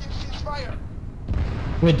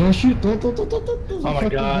 Wait, don't shoot! Don't! Oh my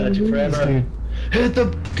god, that took forever. Hit the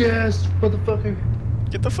gas, motherfucker!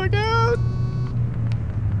 Get the fuck out!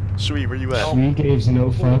 Shwee, where you at? Shwee gives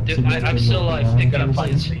no fuck. Dude, I'm still alive. Pick it up,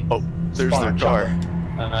 please. Oh, there's their car.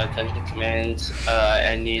 Attention command,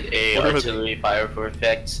 I need a artillery fire for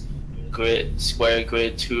effect. Square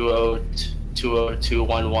grid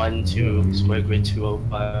 20211 to square grid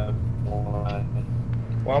 20511.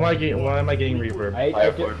 Why am I getting reverb?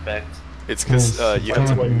 Fire for effect. It's because you have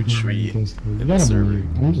to mute Shwee in the server.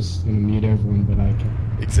 I'm just gonna mute everyone, but I can.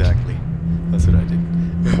 Exactly. That's what I did.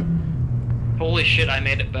 Holy shit, I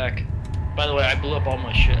made it back. By the way, I blew up all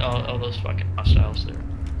my shit, all those fucking hostiles there.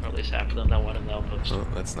 Or at least half of them that went in the outpost. Oh,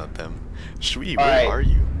 that's not them. Shwee, where are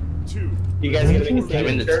you? You guys gonna make a stand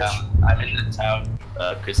I'm in at the the church? town. I'm in the town,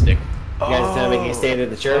 Cristik. You guys gonna make a stand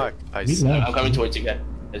at the church? I We see. left. I'm coming towards you guys.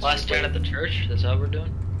 Last stand at the church? That's how we're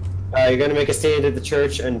doing? You're gonna make a stand at the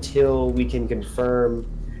church until we can confirm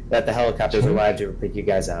that the helicopters arrived to pick you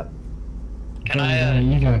guys up. Can Oh, I, yeah,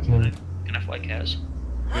 you got killed. can I fly Kaz?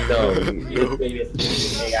 No, No. Damn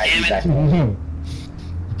it. No,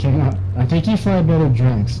 you cannot. I think you fly better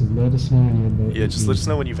drunk, so let us know when you're about Yeah, to just do let us it.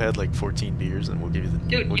 know when you've had like 14 beers and we'll give you the.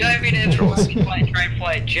 Dude, we'll you give got you me the to controls. try and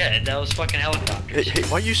fly a jet. That was fucking helicopters. Hey,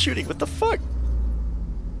 why are you shooting? What the fuck?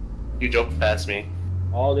 You drove past me.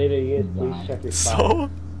 All NATO units, please check your fire. So?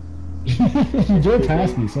 You drove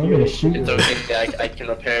past me, so I'm gonna shoot It's you. okay, I can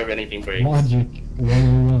repair if anything breaks. Logic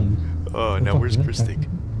 101. Oh, now where's Cristik?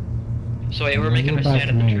 So wait, we're making a stand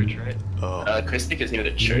at the church, right? Oh. Cristik is near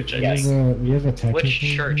the church, I We guess. have a technical... Which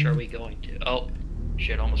church are we going to? Oh,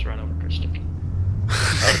 shit, almost ran over Cristik.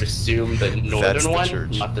 I would assume the That's northern the one,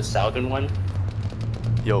 church. not the southern one.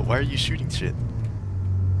 Yo, why are you shooting shit?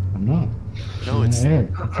 I'm not. No, it's... Air.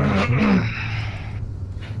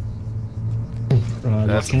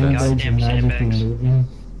 That's the sandbags are goddamn magically sandbags. moving.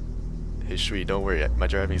 Hey, Shui, don't worry. My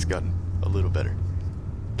driving's gotten a little better.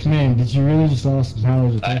 Command, did you really just Austin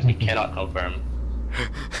Powers or I technical? cannot confirm.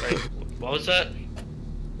 Wait, what was that?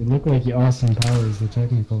 It looked like you Austin Powers the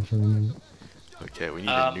technical for a minute. Okay, we need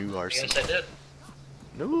a new arsenal. Yes, I did.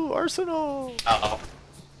 New arsenal! Uh-oh.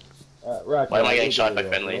 Rocky, Why am I getting shot by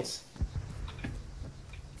friendlies?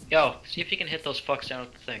 Yo, see if you can hit those fucks down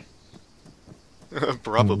with the thing.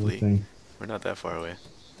 Probably. Thing. We're not that far away.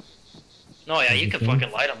 No, yeah, you can Okay.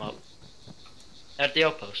 fucking light them up. At the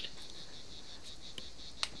outpost.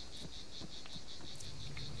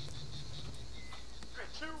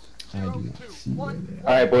 I do not see where they are.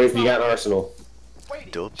 Alright, boys, we got an arsenal.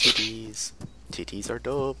 Dope titties. Titties are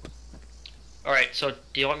dope. Alright, so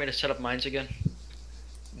do you want me to set up mines again?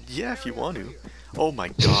 Yeah, if you want to. Oh my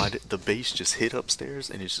god, the base just hit upstairs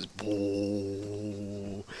and it's just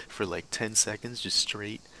whoa, for like 10 seconds, just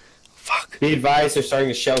straight. Fuck. Be advised, they're starting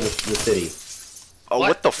to shell the city. Oh,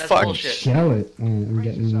 what the That's fuck? bullshit. Shell it. I'm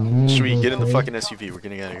getting. Should we get in the fucking SUV? We're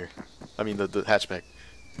getting out of here. I mean, the hatchback.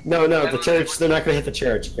 No, the church, they're not gonna hit the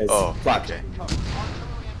church, because Oh, blocked. okay.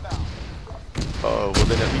 Oh, well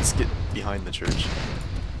then at least get behind the church.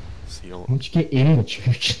 So you Why don't don't you get in the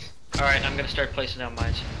church? Alright, I'm gonna start placing down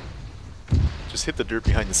mines. just hit the dirt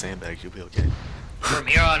behind the sandbags, you'll be okay. From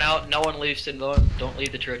here on out, no one leaves the don't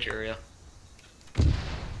leave the church area.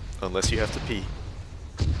 Unless you have to pee.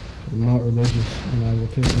 I'm not religious, and I will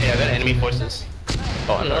piss. Yeah, I got enemy forces.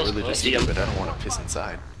 Oh, I'm That not was religious close. either, but I don't want to piss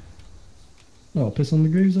inside. No, I'll piss on the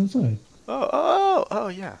graves outside. Oh,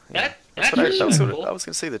 yeah. That That's that's what really cool. I was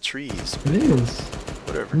gonna say the trees. It is.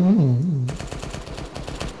 Whatever. No.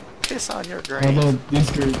 Piss on your grave. Although these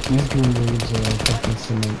graves are fucking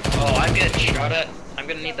cement. Oh, I'm getting shot at. I'm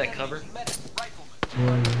gonna need that cover.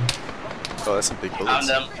 Yeah. Oh, that's some big bullets. Found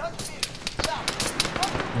them.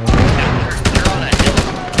 They're on that hill.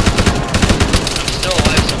 I'm still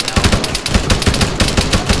alive somehow.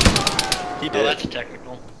 He Oh, did. that's a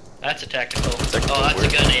technical. That's a technical. Technical Oh, that's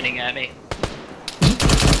work. a gun aiming at me.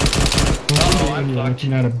 Oh, I'm you're fucked.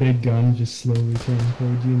 looking at a big gun just slowly turning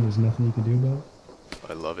towards you, and there's nothing you can do about it.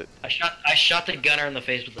 I love it. I shot the gunner in the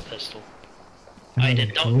face with a pistol. I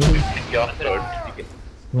did not. Really? Get off the road.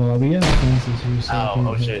 Well, we have fences here, so I Ow, can't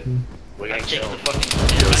oh help shit. you. We're I'm getting taking killed. the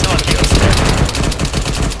fucking.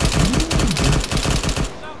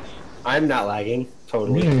 I'm not lagging, I'm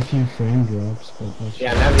totally. getting a few frame drops, but that's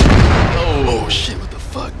Yeah, I'm Oh shit, what the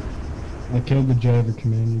fuck? I killed the driver,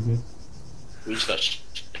 command, you good? We just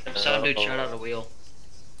got Some dude shot out a wheel.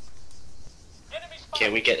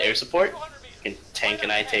 Can we get air support? Can Tank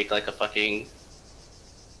and I take like a fucking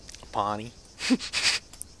Pawnee.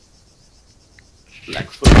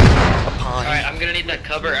 Blackfoot? Alright, I'm gonna need that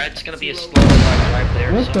cover. It's gonna be a slow drive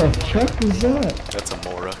there. What so. the fuck is that? That's a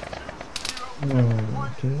Mora.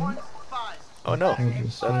 Oh, okay. Oh no. I'll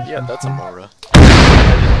just Yeah, that's a Mora.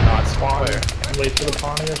 Not spawn. Wait for the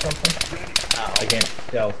Pawnee or something? I can't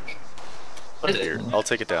tell. Here, I'll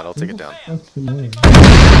take it down. I'll take it down. That's the name.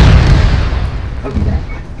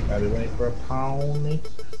 Are we waiting for a Pawnee?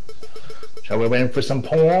 Shall we waiting for some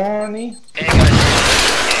Pawnee? Hey guys.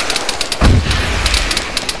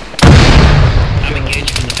 I'm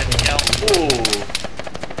engaged with the 50 cal. Ooh.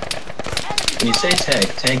 When you say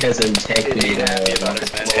tank as in tank made Happy about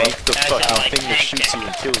it, man. Tank the That's fucking like thing that tank shoots you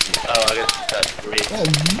and kills you. Oh, I got that great.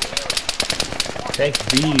 Tank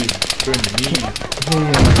B for me.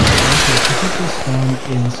 Hey, put this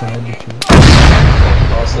inside the church.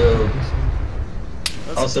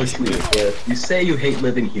 Also, Sweet, you say you hate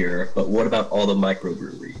living here, but what about all the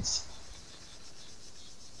microbreweries?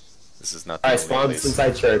 This is not the Alright, only spawn's place.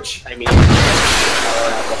 inside church. I mean,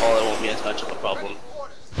 alcohol, it won't be as much of a problem.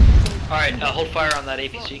 Alright, hold fire on that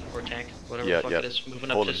APC or tank, whatever Yeah, the fuck yeah. it is.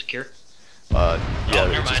 Moving up Hold to it. secure. Yeah, Oh, it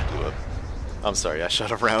never just mind. blew up. I'm sorry, I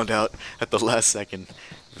shot a round out at the last second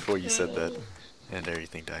before you said that, and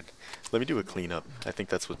everything died. Let me do a cleanup. I think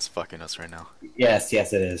that's what's fucking us right now. Yes,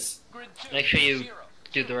 it is. Make sure you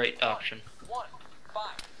do the right option.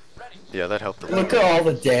 Yeah, that helped a Look lot. at all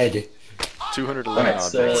the dead. 211 Alright,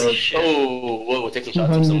 odd so- bits. Shit. Oh, whoa, we're taking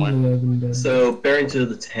shots from somewhere. 211 dead. So, bearing to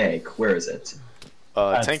the tank, where is it?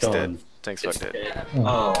 Tank's gone. dead. Tank's fuck dead.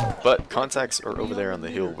 Oh, But contacts are over there on the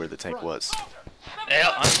hill where the tank was.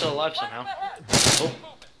 Yeah, I'm still alive somehow. Oh.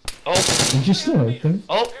 Oh. Did you still out there?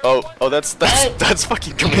 Oh. Oh, that's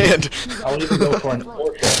fucking command. I'll even go for an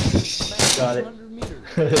orca. Got it.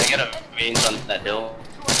 I got a range on that hill.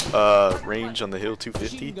 Range on the hill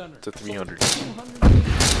 250 to 300.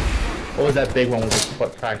 What was that big one we were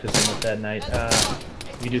practicing with that night?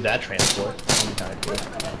 We do that transport.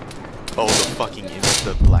 Oh, the fucking imp,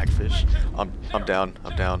 the blackfish. I'm down.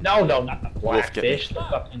 I'm down. No, not the blackfish. The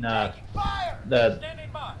fucking the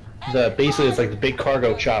basically it's like the big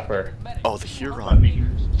cargo chopper. Oh, the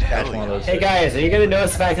Huron. Catch one of those. Hey guys, are you gonna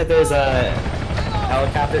notice the fact that there's a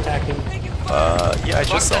helicopter attacking? Yeah, I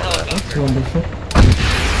just saw that. That's wonderful.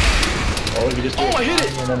 Or we just do I hit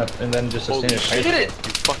it! And then just a Holy standard shit! hit it!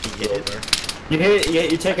 You fucking hit it. You hit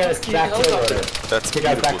it, you take out his back tail rotor. That's Take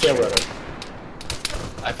out his back tail rotor.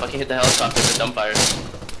 I fucking hit the helicopter with dumbfire.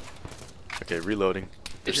 Okay, reloading.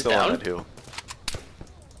 They're Is it still on down? that hill.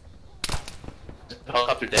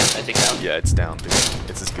 Helicopter dead. I take down. Yeah, it's down, dude.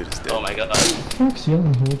 It's as good as dead. Oh my god. Fuck's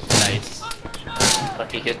yelling hold for? Nice.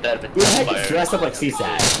 Fucking hit that with Who the heck is dumbfire. dressed up like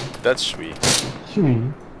CSAT? That's sweet.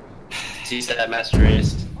 Sweet. See that master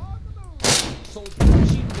race.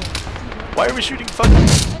 Why are we shooting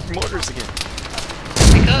fucking mortars again?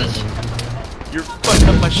 Because You're fucking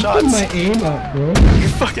up my shots. Put my aim up, bro. You're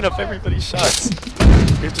fucking up everybody's shots.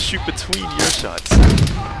 We have to shoot between your shots.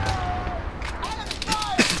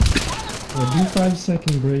 Yeah, do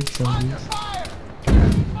 5-second breaks on these.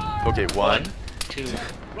 Okay, 1, 2,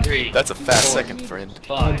 3. That's a fast second, friend.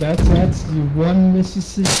 5. That's you one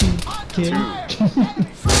Mississippi kid. 2, 3,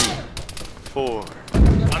 4.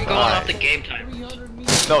 I'm going off the game time.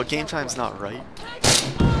 No, game time's not right.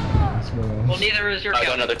 Well, neither is your I got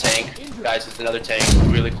count. another tank. Guys, it's another tank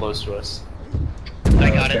really close to us. I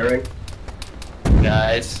got it. Bearing.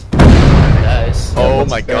 Guys. Oh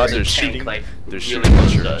my god, There's a they're tank, shooting. like, They're really shooting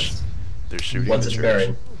close the to church. us. They're shooting What's the its church.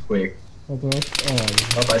 bearing? Wait. Hold up. Oh,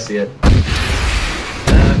 Oh, I see it.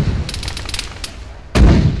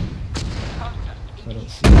 I don't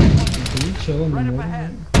see it. Can you chill on the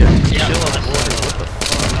morning? Yeah, chill on the border. What the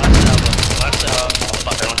fuck? Last out. Oh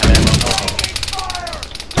fuck, I don't have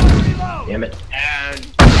ammo. Damn it. And...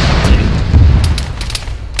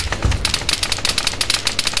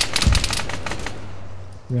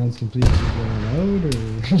 Rounds complete. You going out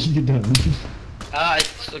or you done? I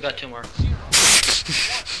still got 2 more.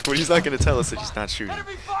 Well, he's not gonna tell us that he's not shooting.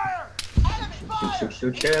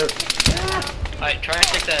 Shoot. Alright, try and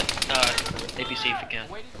take that APC if you can.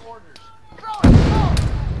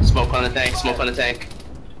 Smoke on the tank, smoke on the tank.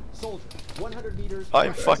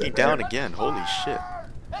 I'm fucking down again. Holy shit.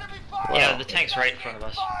 Yeah, the tank's right in front of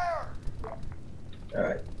us.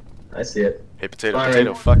 Alright. I see it. Hey, potato, Firing.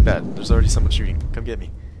 potato, fuck that. There's already someone shooting. Come get me.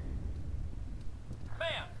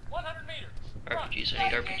 RPGs, I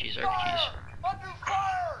need RPGs.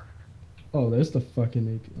 Oh, there's the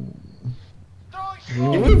fucking AP.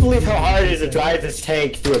 You wouldn't believe how hard it is to drive this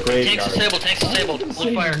tank through a graveyard. Tank's disabled.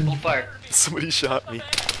 Hold fire. Somebody shot me.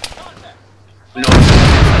 No,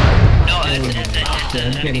 it's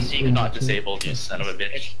an NPC. not disabled, you son of a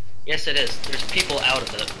bitch. Yes, it is. There's people out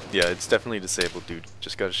of it. Yeah, it's definitely disabled, dude.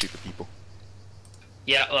 Just gotta shoot the people.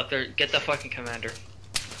 Yeah, look, get the fucking commander.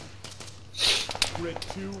 Grid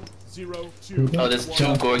 202. Oh, there's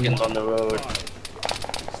 2 Gorgons on the road.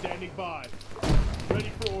 Standing by.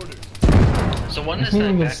 Ready for orders. So one I is think that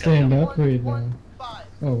I'm gonna back stand up. up right now.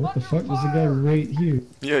 Oh, what the fuck? There's a guy right here.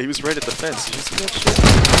 Yeah, he was right at the fence. Did you see that shit?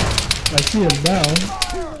 I see him down.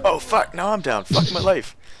 Oh, fuck. Now I'm down. Fuck my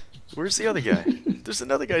life. Where's the other guy? There's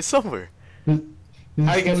another guy somewhere. How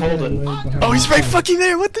you guys hold it? Oh, he's right fucking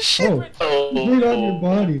there. What the shit? Oh, he's right on your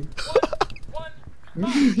body.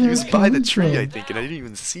 He was by the tree, I think, and I didn't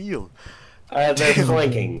even see him. They're Damn.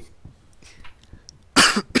 flanking.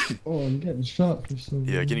 Oh, I'm getting shot for some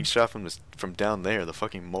Yeah, reason. getting shot from down there. The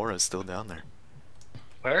fucking Mora's still down there.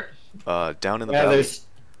 Where? Down in the Yeah, valley. there's...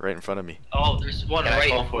 Right in front of me. Oh, there's one Can I right.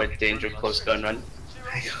 call for a danger close gun run?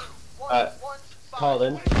 Call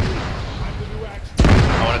in.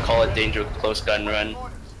 I want to call it danger close gun run.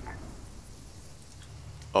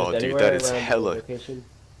 Oh, Is dude, anywhere that is around the hella. location?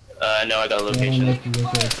 No, I got a I don't location. like to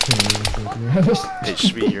look at it. Hey,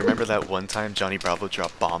 Shvi, you remember that one time Johnny Bravo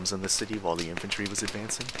dropped bombs in the city while the infantry was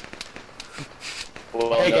advancing?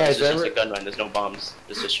 Well, Hey no, guys, this is just a remember- gun run. The's no bombs.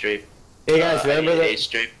 Just a straight. Hey guys, remember A that?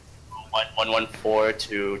 straight 114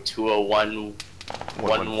 to 201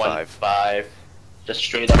 115. 115. Just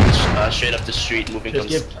straight up the street, moving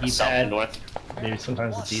Just from give south keypad. to north. Maybe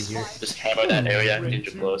sometimes it's easier. Just hammer that area,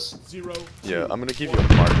 danger close. 0. Yeah, I'm gonna give you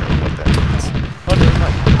a marker of what that means. Oh, never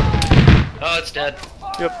mind. Oh, it's dead.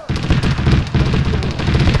 Yep.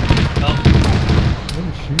 Oh,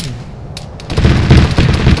 Oh, shooting.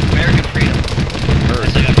 American freedom. I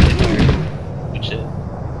still got 50 fire. Good shit.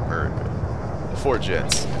 America. 4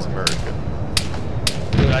 jets is America.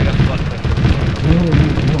 Dude, I got fucked up. No, no,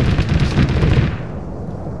 no.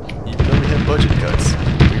 budget cuts,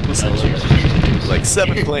 we will send you like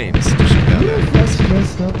 7 planes to shoot down that. That's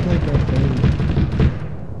messed up like our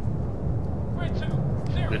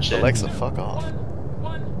thing. Good shit. Alexa, fuck off.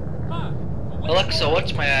 Alexa,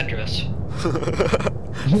 what's my address?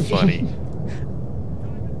 Funny.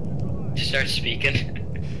 She starts speaking.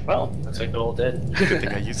 Well, looks like they're all dead. Good thing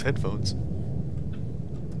I use headphones.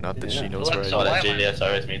 Not that she knows where I Alexa, Oh, am. that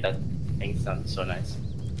JSRS made that thing sound so nice.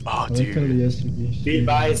 Oh, I like how the dude. SUV Be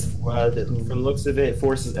advised, from the looks of it,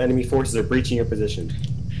 enemy forces are breaching your position.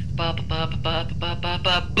 Ba ba ba ba ba ba ba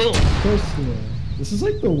ba boom. First of all, this is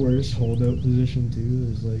like the worst holdout position too.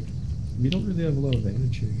 There's like, we don't really have a lot of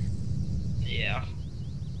advantage here. Yeah.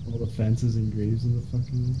 All the fences and graves in the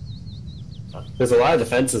fucking. There's a lot of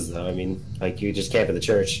defenses, though. I mean, like, you just camp at the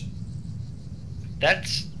church.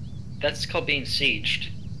 That's called being sieged.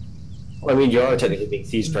 Well, I mean, you are technically being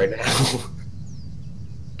sieged right now.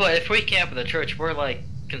 But if we camp at the church, we're like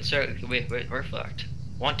we're fucked.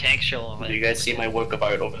 One tank shell on Do you it. guys see my work of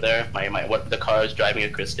art over there? What the car is driving a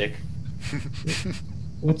Cristik.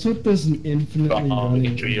 What's with this infinitely Oh,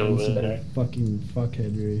 running tree over invincible there. fucking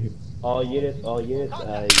fuckhead right here? All units,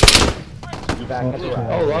 evac at the Okay.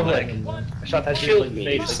 right. Oh, lovely. And, I shot that shit in the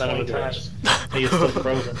face like 20 times. He is still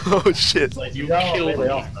frozen. Oh shit. Like, you No, killed they me.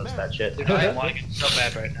 all does that shit. Dude, I want it so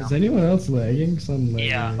bad right now. Is anyone else lagging? Some lagging.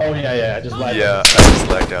 Yeah. Oh, yeah, I just lied. Yeah, I just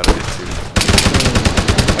lagged out a bit too.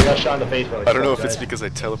 I got shot in the face by like I don't know if 12 it's guys. because I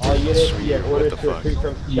All teleported the units, street get or what orders the to fuck. retreat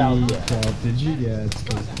from Yeah, Chalkeia. did you? Yeah, it's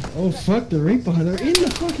cause... Oh fuck, they're right behind. They're in the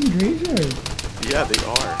fucking graveyard. Yeah, they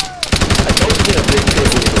are. I told you to breach your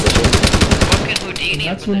position. Fucking Houdini.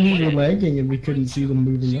 That's with when that we were shit. lagging and we couldn't see them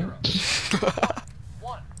moving up.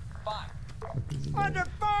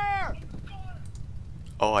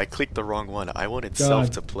 Oh, I clicked the wrong one. I wanted God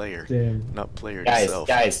self to player, damn. not player to Guys, self.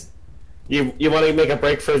 you want to make a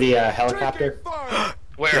break for the helicopter?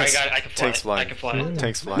 Where Yes. I can fly. Tanks I flying. can fly. Yeah.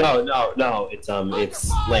 Tanks flying. No, it's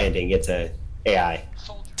landing. It's a AI.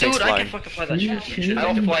 Tanks Dude, I flying. can fucking fly that shit. Shit. I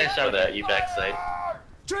don't fly For inside the of that. evac site.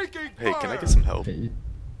 Hey, can I get some help Hey,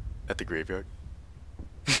 at the graveyard?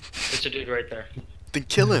 There's a dude right there. Then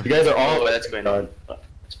kill You him. guys are all. Oh, that's going on. Oh,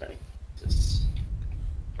 that's funny. This-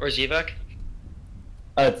 Where's evac?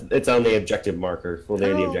 It's on the objective marker. Well, they're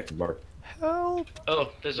the Help. objective marker. Help!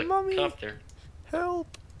 Oh, there's a Mommy. cop there. Help!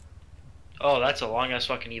 Oh, that's a long ass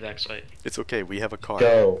fucking evac site. It's okay. We have a car,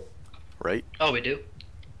 Go. right? Oh, we do?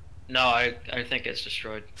 No, I think it's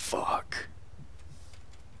destroyed. Fuck.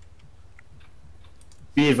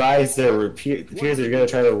 Be advised, it appears they're gonna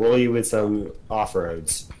try to roll you with some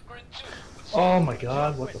off-roads. Oh my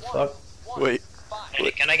god, what the fuck? Wait.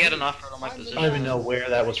 Hey, can I get an offer on my I position? don't even know where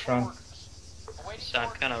that was from. So I'm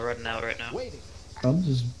kind of running out right now. I'm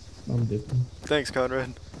dipping. Thanks,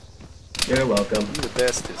 Conrad. You're welcome. You're the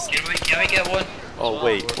bestest. Can we get one? Oh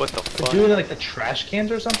wait, what the They're fuck? doing like the trash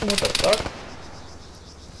cans or something? What the fuck?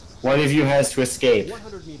 One of you has to escape.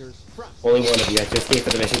 Only one of you has to escape for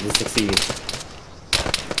the mission to succeed.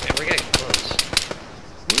 Okay, we're getting close.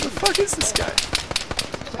 Where the fuck is this guy?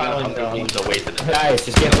 I don't know. He's away to the Guys,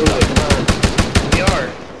 just get moving. Come on. We are.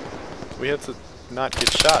 We have to not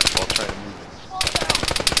get shot while trying to move it.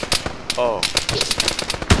 Oh,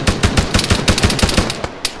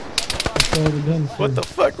 That's all we're done for. what the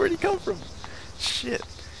fuck? Where'd he come from? Shit.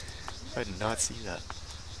 I did not see that.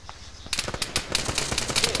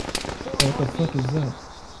 What the fuck is that?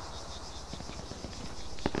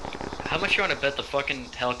 How much you want to bet the fucking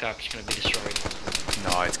helicopter's gonna be destroyed?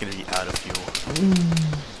 No, it's gonna be out of fuel.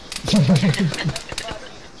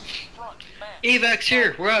 Evac's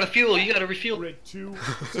here. We're out of fuel. You gotta refuel. Red 2,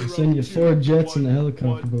 Send you 4 jets in a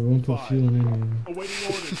helicopter, but won't put fuel in anyway. awaiting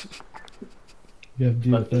orders. You have to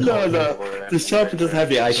deal with that. No, the chopper doesn't have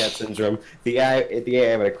the Icat syndrome. The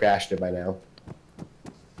AI would have crashed it by now.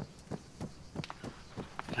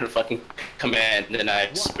 fucking command, and then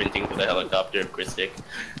I'm sprinting to the helicopter of Cristik.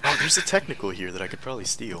 Oh, there's a technical here that I could probably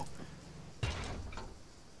steal.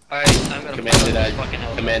 Alright, I'm gonna Command, fly and this I fucking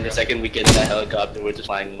helicopter. command the second we get in that helicopter, we're just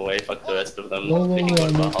flying away. Fuck the rest of them. Whoa, whoa, They whoa, can go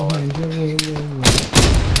I'm to right Valhalla behind you, whoa.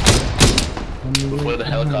 I'm before right the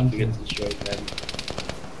behind helicopter you. gets destroyed, man.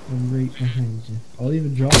 I'm right behind you. I'll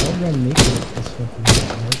even drop, I'll run naked at this fucking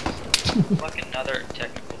helicopter. Fucking another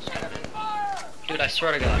technical stuff. Dude, I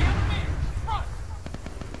swear to God.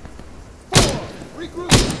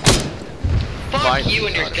 Fuck Finally, you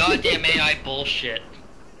and your got it. goddamn AI bullshit.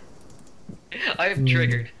 I am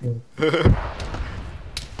triggered.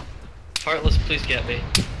 Heartless, please get me.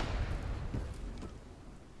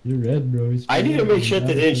 You're red, bro. He's I need to make sure red.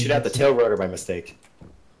 they didn't shoot out the tail rotor by mistake.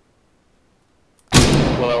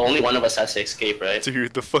 Well, only one of us has to escape, right?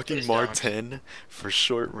 Dude, the fucking Please Mar don't. 10 for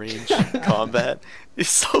short range combat is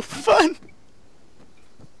so fun.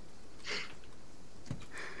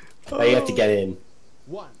 Now you have to get in.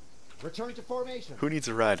 1. Return to formation. Who needs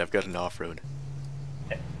a ride? I've got an off-road.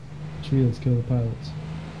 Sweet, let's kill the pilots.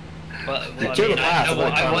 Well,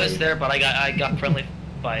 I was there, but I got friendly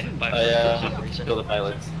by some reason. Kill the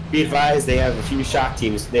pilots. Be advised, they have a few shock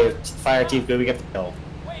teams. They have fire teams going up the hill.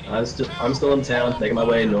 I'm still in town, making my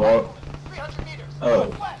way north.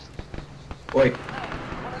 Oh. Oi,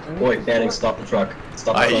 Fanning, stop the truck.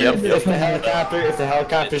 Stop the truck. If the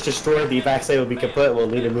helicopter's destroyed, the evac site will be complete. We'll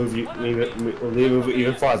need to move you. We'll need to move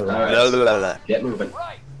even farther. Right. Get moving.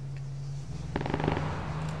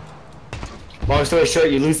 Long story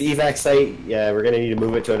short, you lose the evac site. Yeah, we're gonna need to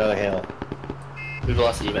move it to another hill. We've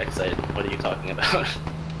lost the evac site. What are you talking about?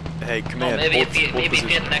 Hey, command. Well, maybe hold, if you hold position.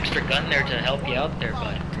 had an extra gun there to help you out there,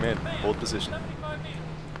 but Command, hold position.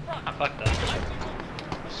 fuck that.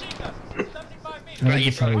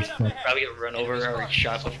 You probably get run over or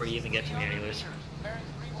shot before you even get to me, anyways.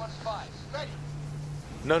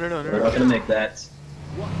 No. We're not gonna make that.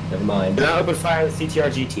 Never mind. Do not open fire on the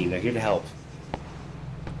CTRG team. They're here to help.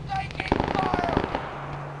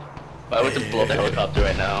 Why would you blow up the helicopter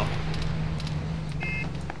right now?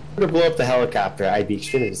 If we were to blow up the helicopter, I'd be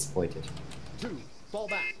extremely disappointed. 2. Fall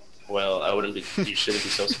back. Well, I wouldn't be. You shouldn't be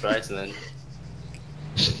so surprised, and then.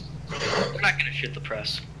 We're not gonna shoot the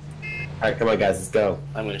press. Alright, come on guys, let's go.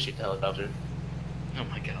 I'm gonna shoot the helicopter. Oh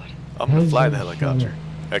my god. I'm gonna fly the helicopter.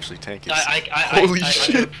 Actually, tank it. Holy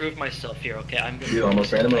shit! I'm gonna prove myself here, okay? I'm gonna. You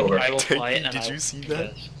almost ran him over. I will fly it, and Did you see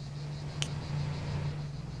that?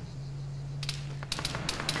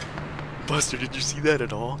 Buster, did you see that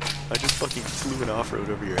at all? I just fucking flew an off-road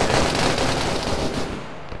over your head.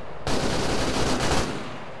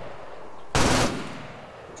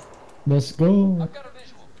 Let's go. I've got a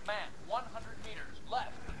visual. Command, 100 meters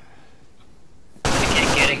left. I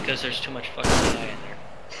can't get it because there's too much fucking AI in there.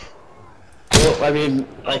 Well, I mean,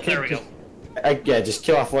 Oh, there we go. Yeah, just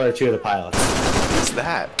kill off one or two of the pilots. What's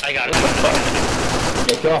that? I got it.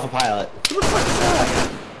 Yeah, kill off a pilot. Who the fuck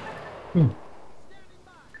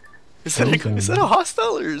is that? Is that a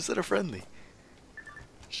hostile or is that a friendly?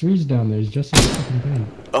 Shree's down there. He's just in the fucking bed.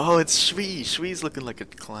 Oh, it's Shwee. Shwee's looking like a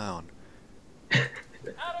clown.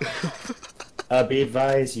 Be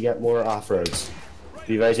advised, you got more off-roads.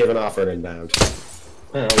 Be advised, you have an off-road inbound.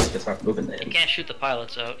 Well, let's start moving then. You can't shoot the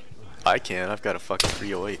pilots out. I can. I've got a fucking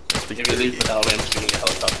 308. If you leave without me, I'm shooting the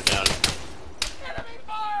helicopter down.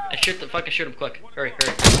 Fucking shoot him quick. Hurry.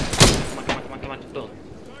 Come on. Boom.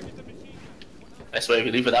 I swear, if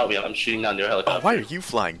you leave without me, I'm shooting down your helicopter. Oh, why are you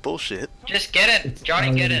flying? Bullshit. Just get it! It's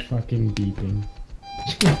Johnny, get it! fucking beeping.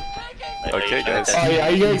 Okay, guys. Oh yeah,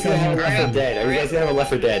 are you guys gonna have a Left 4 Dead? Are you guys gonna have a Left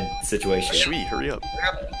 4 Dead situation? Shwee, hurry up.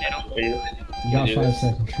 You got 5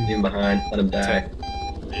 seconds. Leave him behind. Let him die.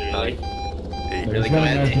 9, 8, Really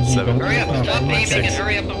command. 7, Hurry up, stop aiming and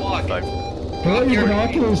hurry up and walk. 5, Put on your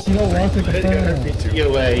binoculars, you don't walk like a fan. Get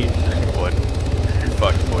away. 1.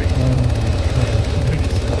 Fuck, boy.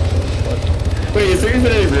 Wait, is there even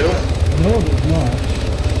any room? No, there's not.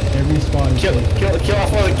 Every spawn is Kill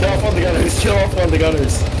off one of the gunners. Kill off one of the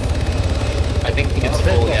gunners. I think it's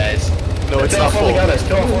full, guys. No, it's Kill not off one of the full. gunners.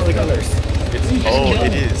 Kill off one of the gunners. Oh,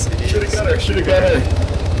 it is. Shoot a gunner. Shoot a gunner.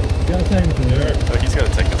 got a technical. Oh, he's got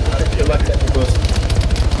a technical. Your left technicals.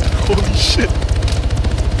 Holy shit.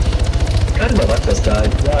 God, my left just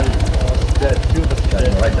died. Yeah, dead. 2 of us God,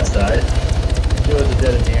 my right just died. 2 of us are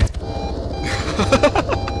dead in here.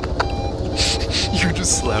 You're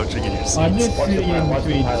just slouching in your seat. I'm just sitting in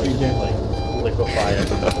between Pilot two just, jets. like, liquefy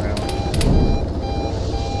up on the ground.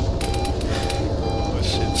 Oh,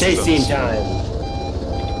 shit. Chase So- scene time.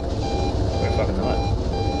 We're fucking not.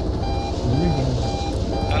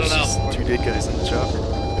 I don't know. Just 2 dead guys in the chopper.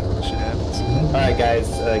 Shit happens. Alright guys,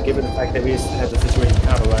 given the fact that we have the situation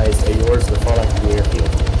compromised, yours will fall out from the airfield.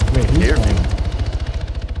 Wait, who's Airfield.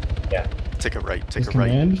 flying? Yeah. Take a right. Take Is a right.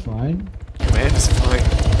 command fine? Command is fine.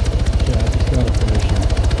 Yeah, I just got a parachute.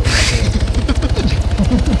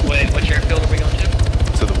 Wait, which airfield are we going to?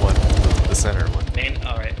 To the one, the center one. Main?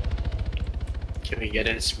 Alright. Can we get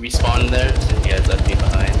in, respawn there, since you guys left me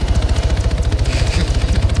behind?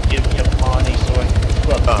 Give me a pawny so I can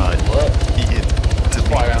look. Ian, Just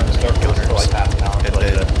fly around and start gunners for like half an hour. and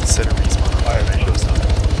then set a respawn on fire and goes down.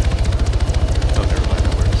 Oh, never mind,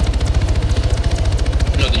 that works.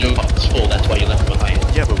 No, the jump box is full, that's why you left me behind.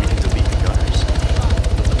 Yeah, but we can delete the gunners.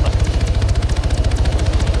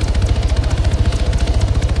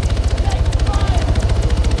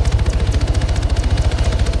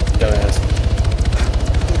 Don't ask.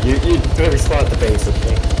 You better respawn at the base,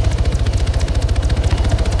 okay?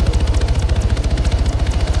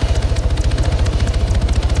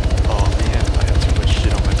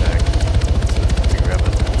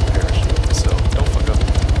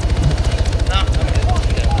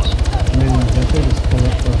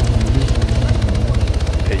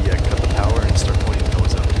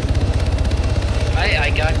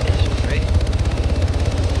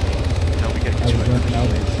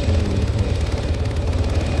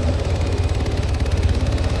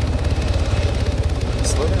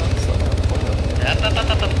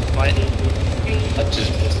 Quiet.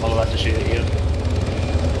 I'm about to shoot at you.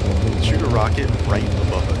 Shoot a rocket right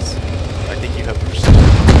above us. I think you have precision.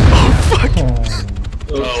 Oh fuck!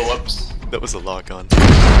 Oh, whoops. That was a lock on.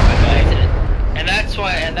 And that's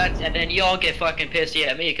why, and then y'all get fucking pissy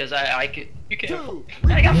at me because I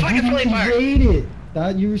got fucking friendly fire. Evade it.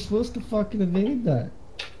 That you were supposed to fucking evade that.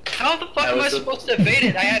 How the fuck am I supposed to evade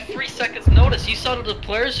it? I had 3 seconds notice. You saw the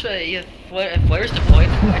flares deployed.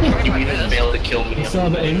 I tried to You miss. failed to kill me. saw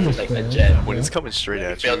the aim Like a there. jet. When it's coming straight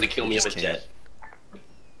at you, Failed to kill me you as a just jet.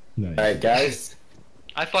 Nice. Alright, guys.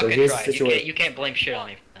 I fucking here's the tried. situation. You can't blame shit on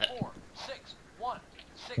me for that. 4, 6, 1,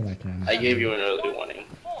 6. But I can. I gave you an early warning.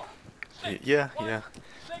 4, 6, Yeah.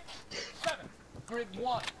 6, 7. Grid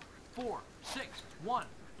 1, 4, 6, 1,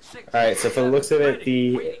 6. Alright, so from the looks of it,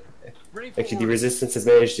 actually the resistance has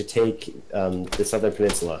managed to take the southern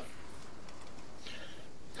peninsula.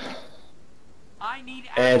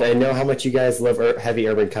 And I know how much you guys love heavy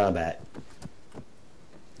urban combat.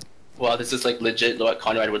 Well, this is like legit what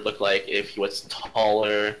Conrad would look like if he was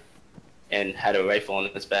taller and had a rifle on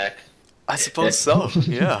his back. I suppose so.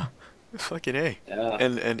 Yeah. Fucking A. Yeah.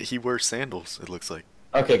 And he wears sandals. It looks like.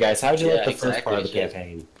 Okay, guys, how'd you like Yeah, the first part of the exactly.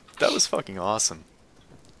 campaign? That was fucking awesome.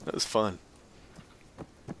 That was fun.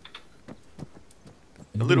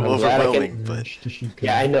 A little I'm glad I overwhelming, but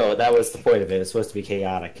Yeah, I know, that was the point of it. It's supposed to be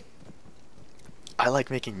chaotic. I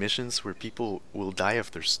like making missions where people will die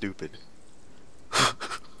if they're stupid.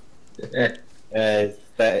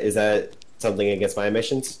 Is that something against my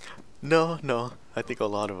missions? No. I think a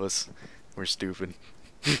lot of us were stupid.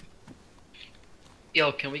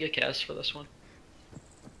 Yo, can we get cast for this one?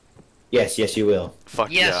 Yes, you will.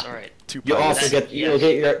 Fuck Yes. yeah. All right. You'll also That-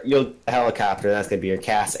 get your helicopter. That's gonna be your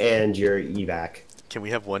CAS and your evac. Can we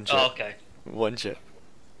have one jet? Oh, okay. One jet.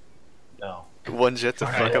 No. One jet to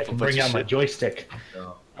fuck up a bunch Bring of out my shit. joystick.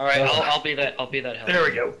 All right. I'll be that. I'll be that. There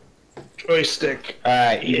we go. Joystick.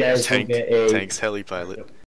 Alright, you guys will Tank, get a tanks, heli pilot.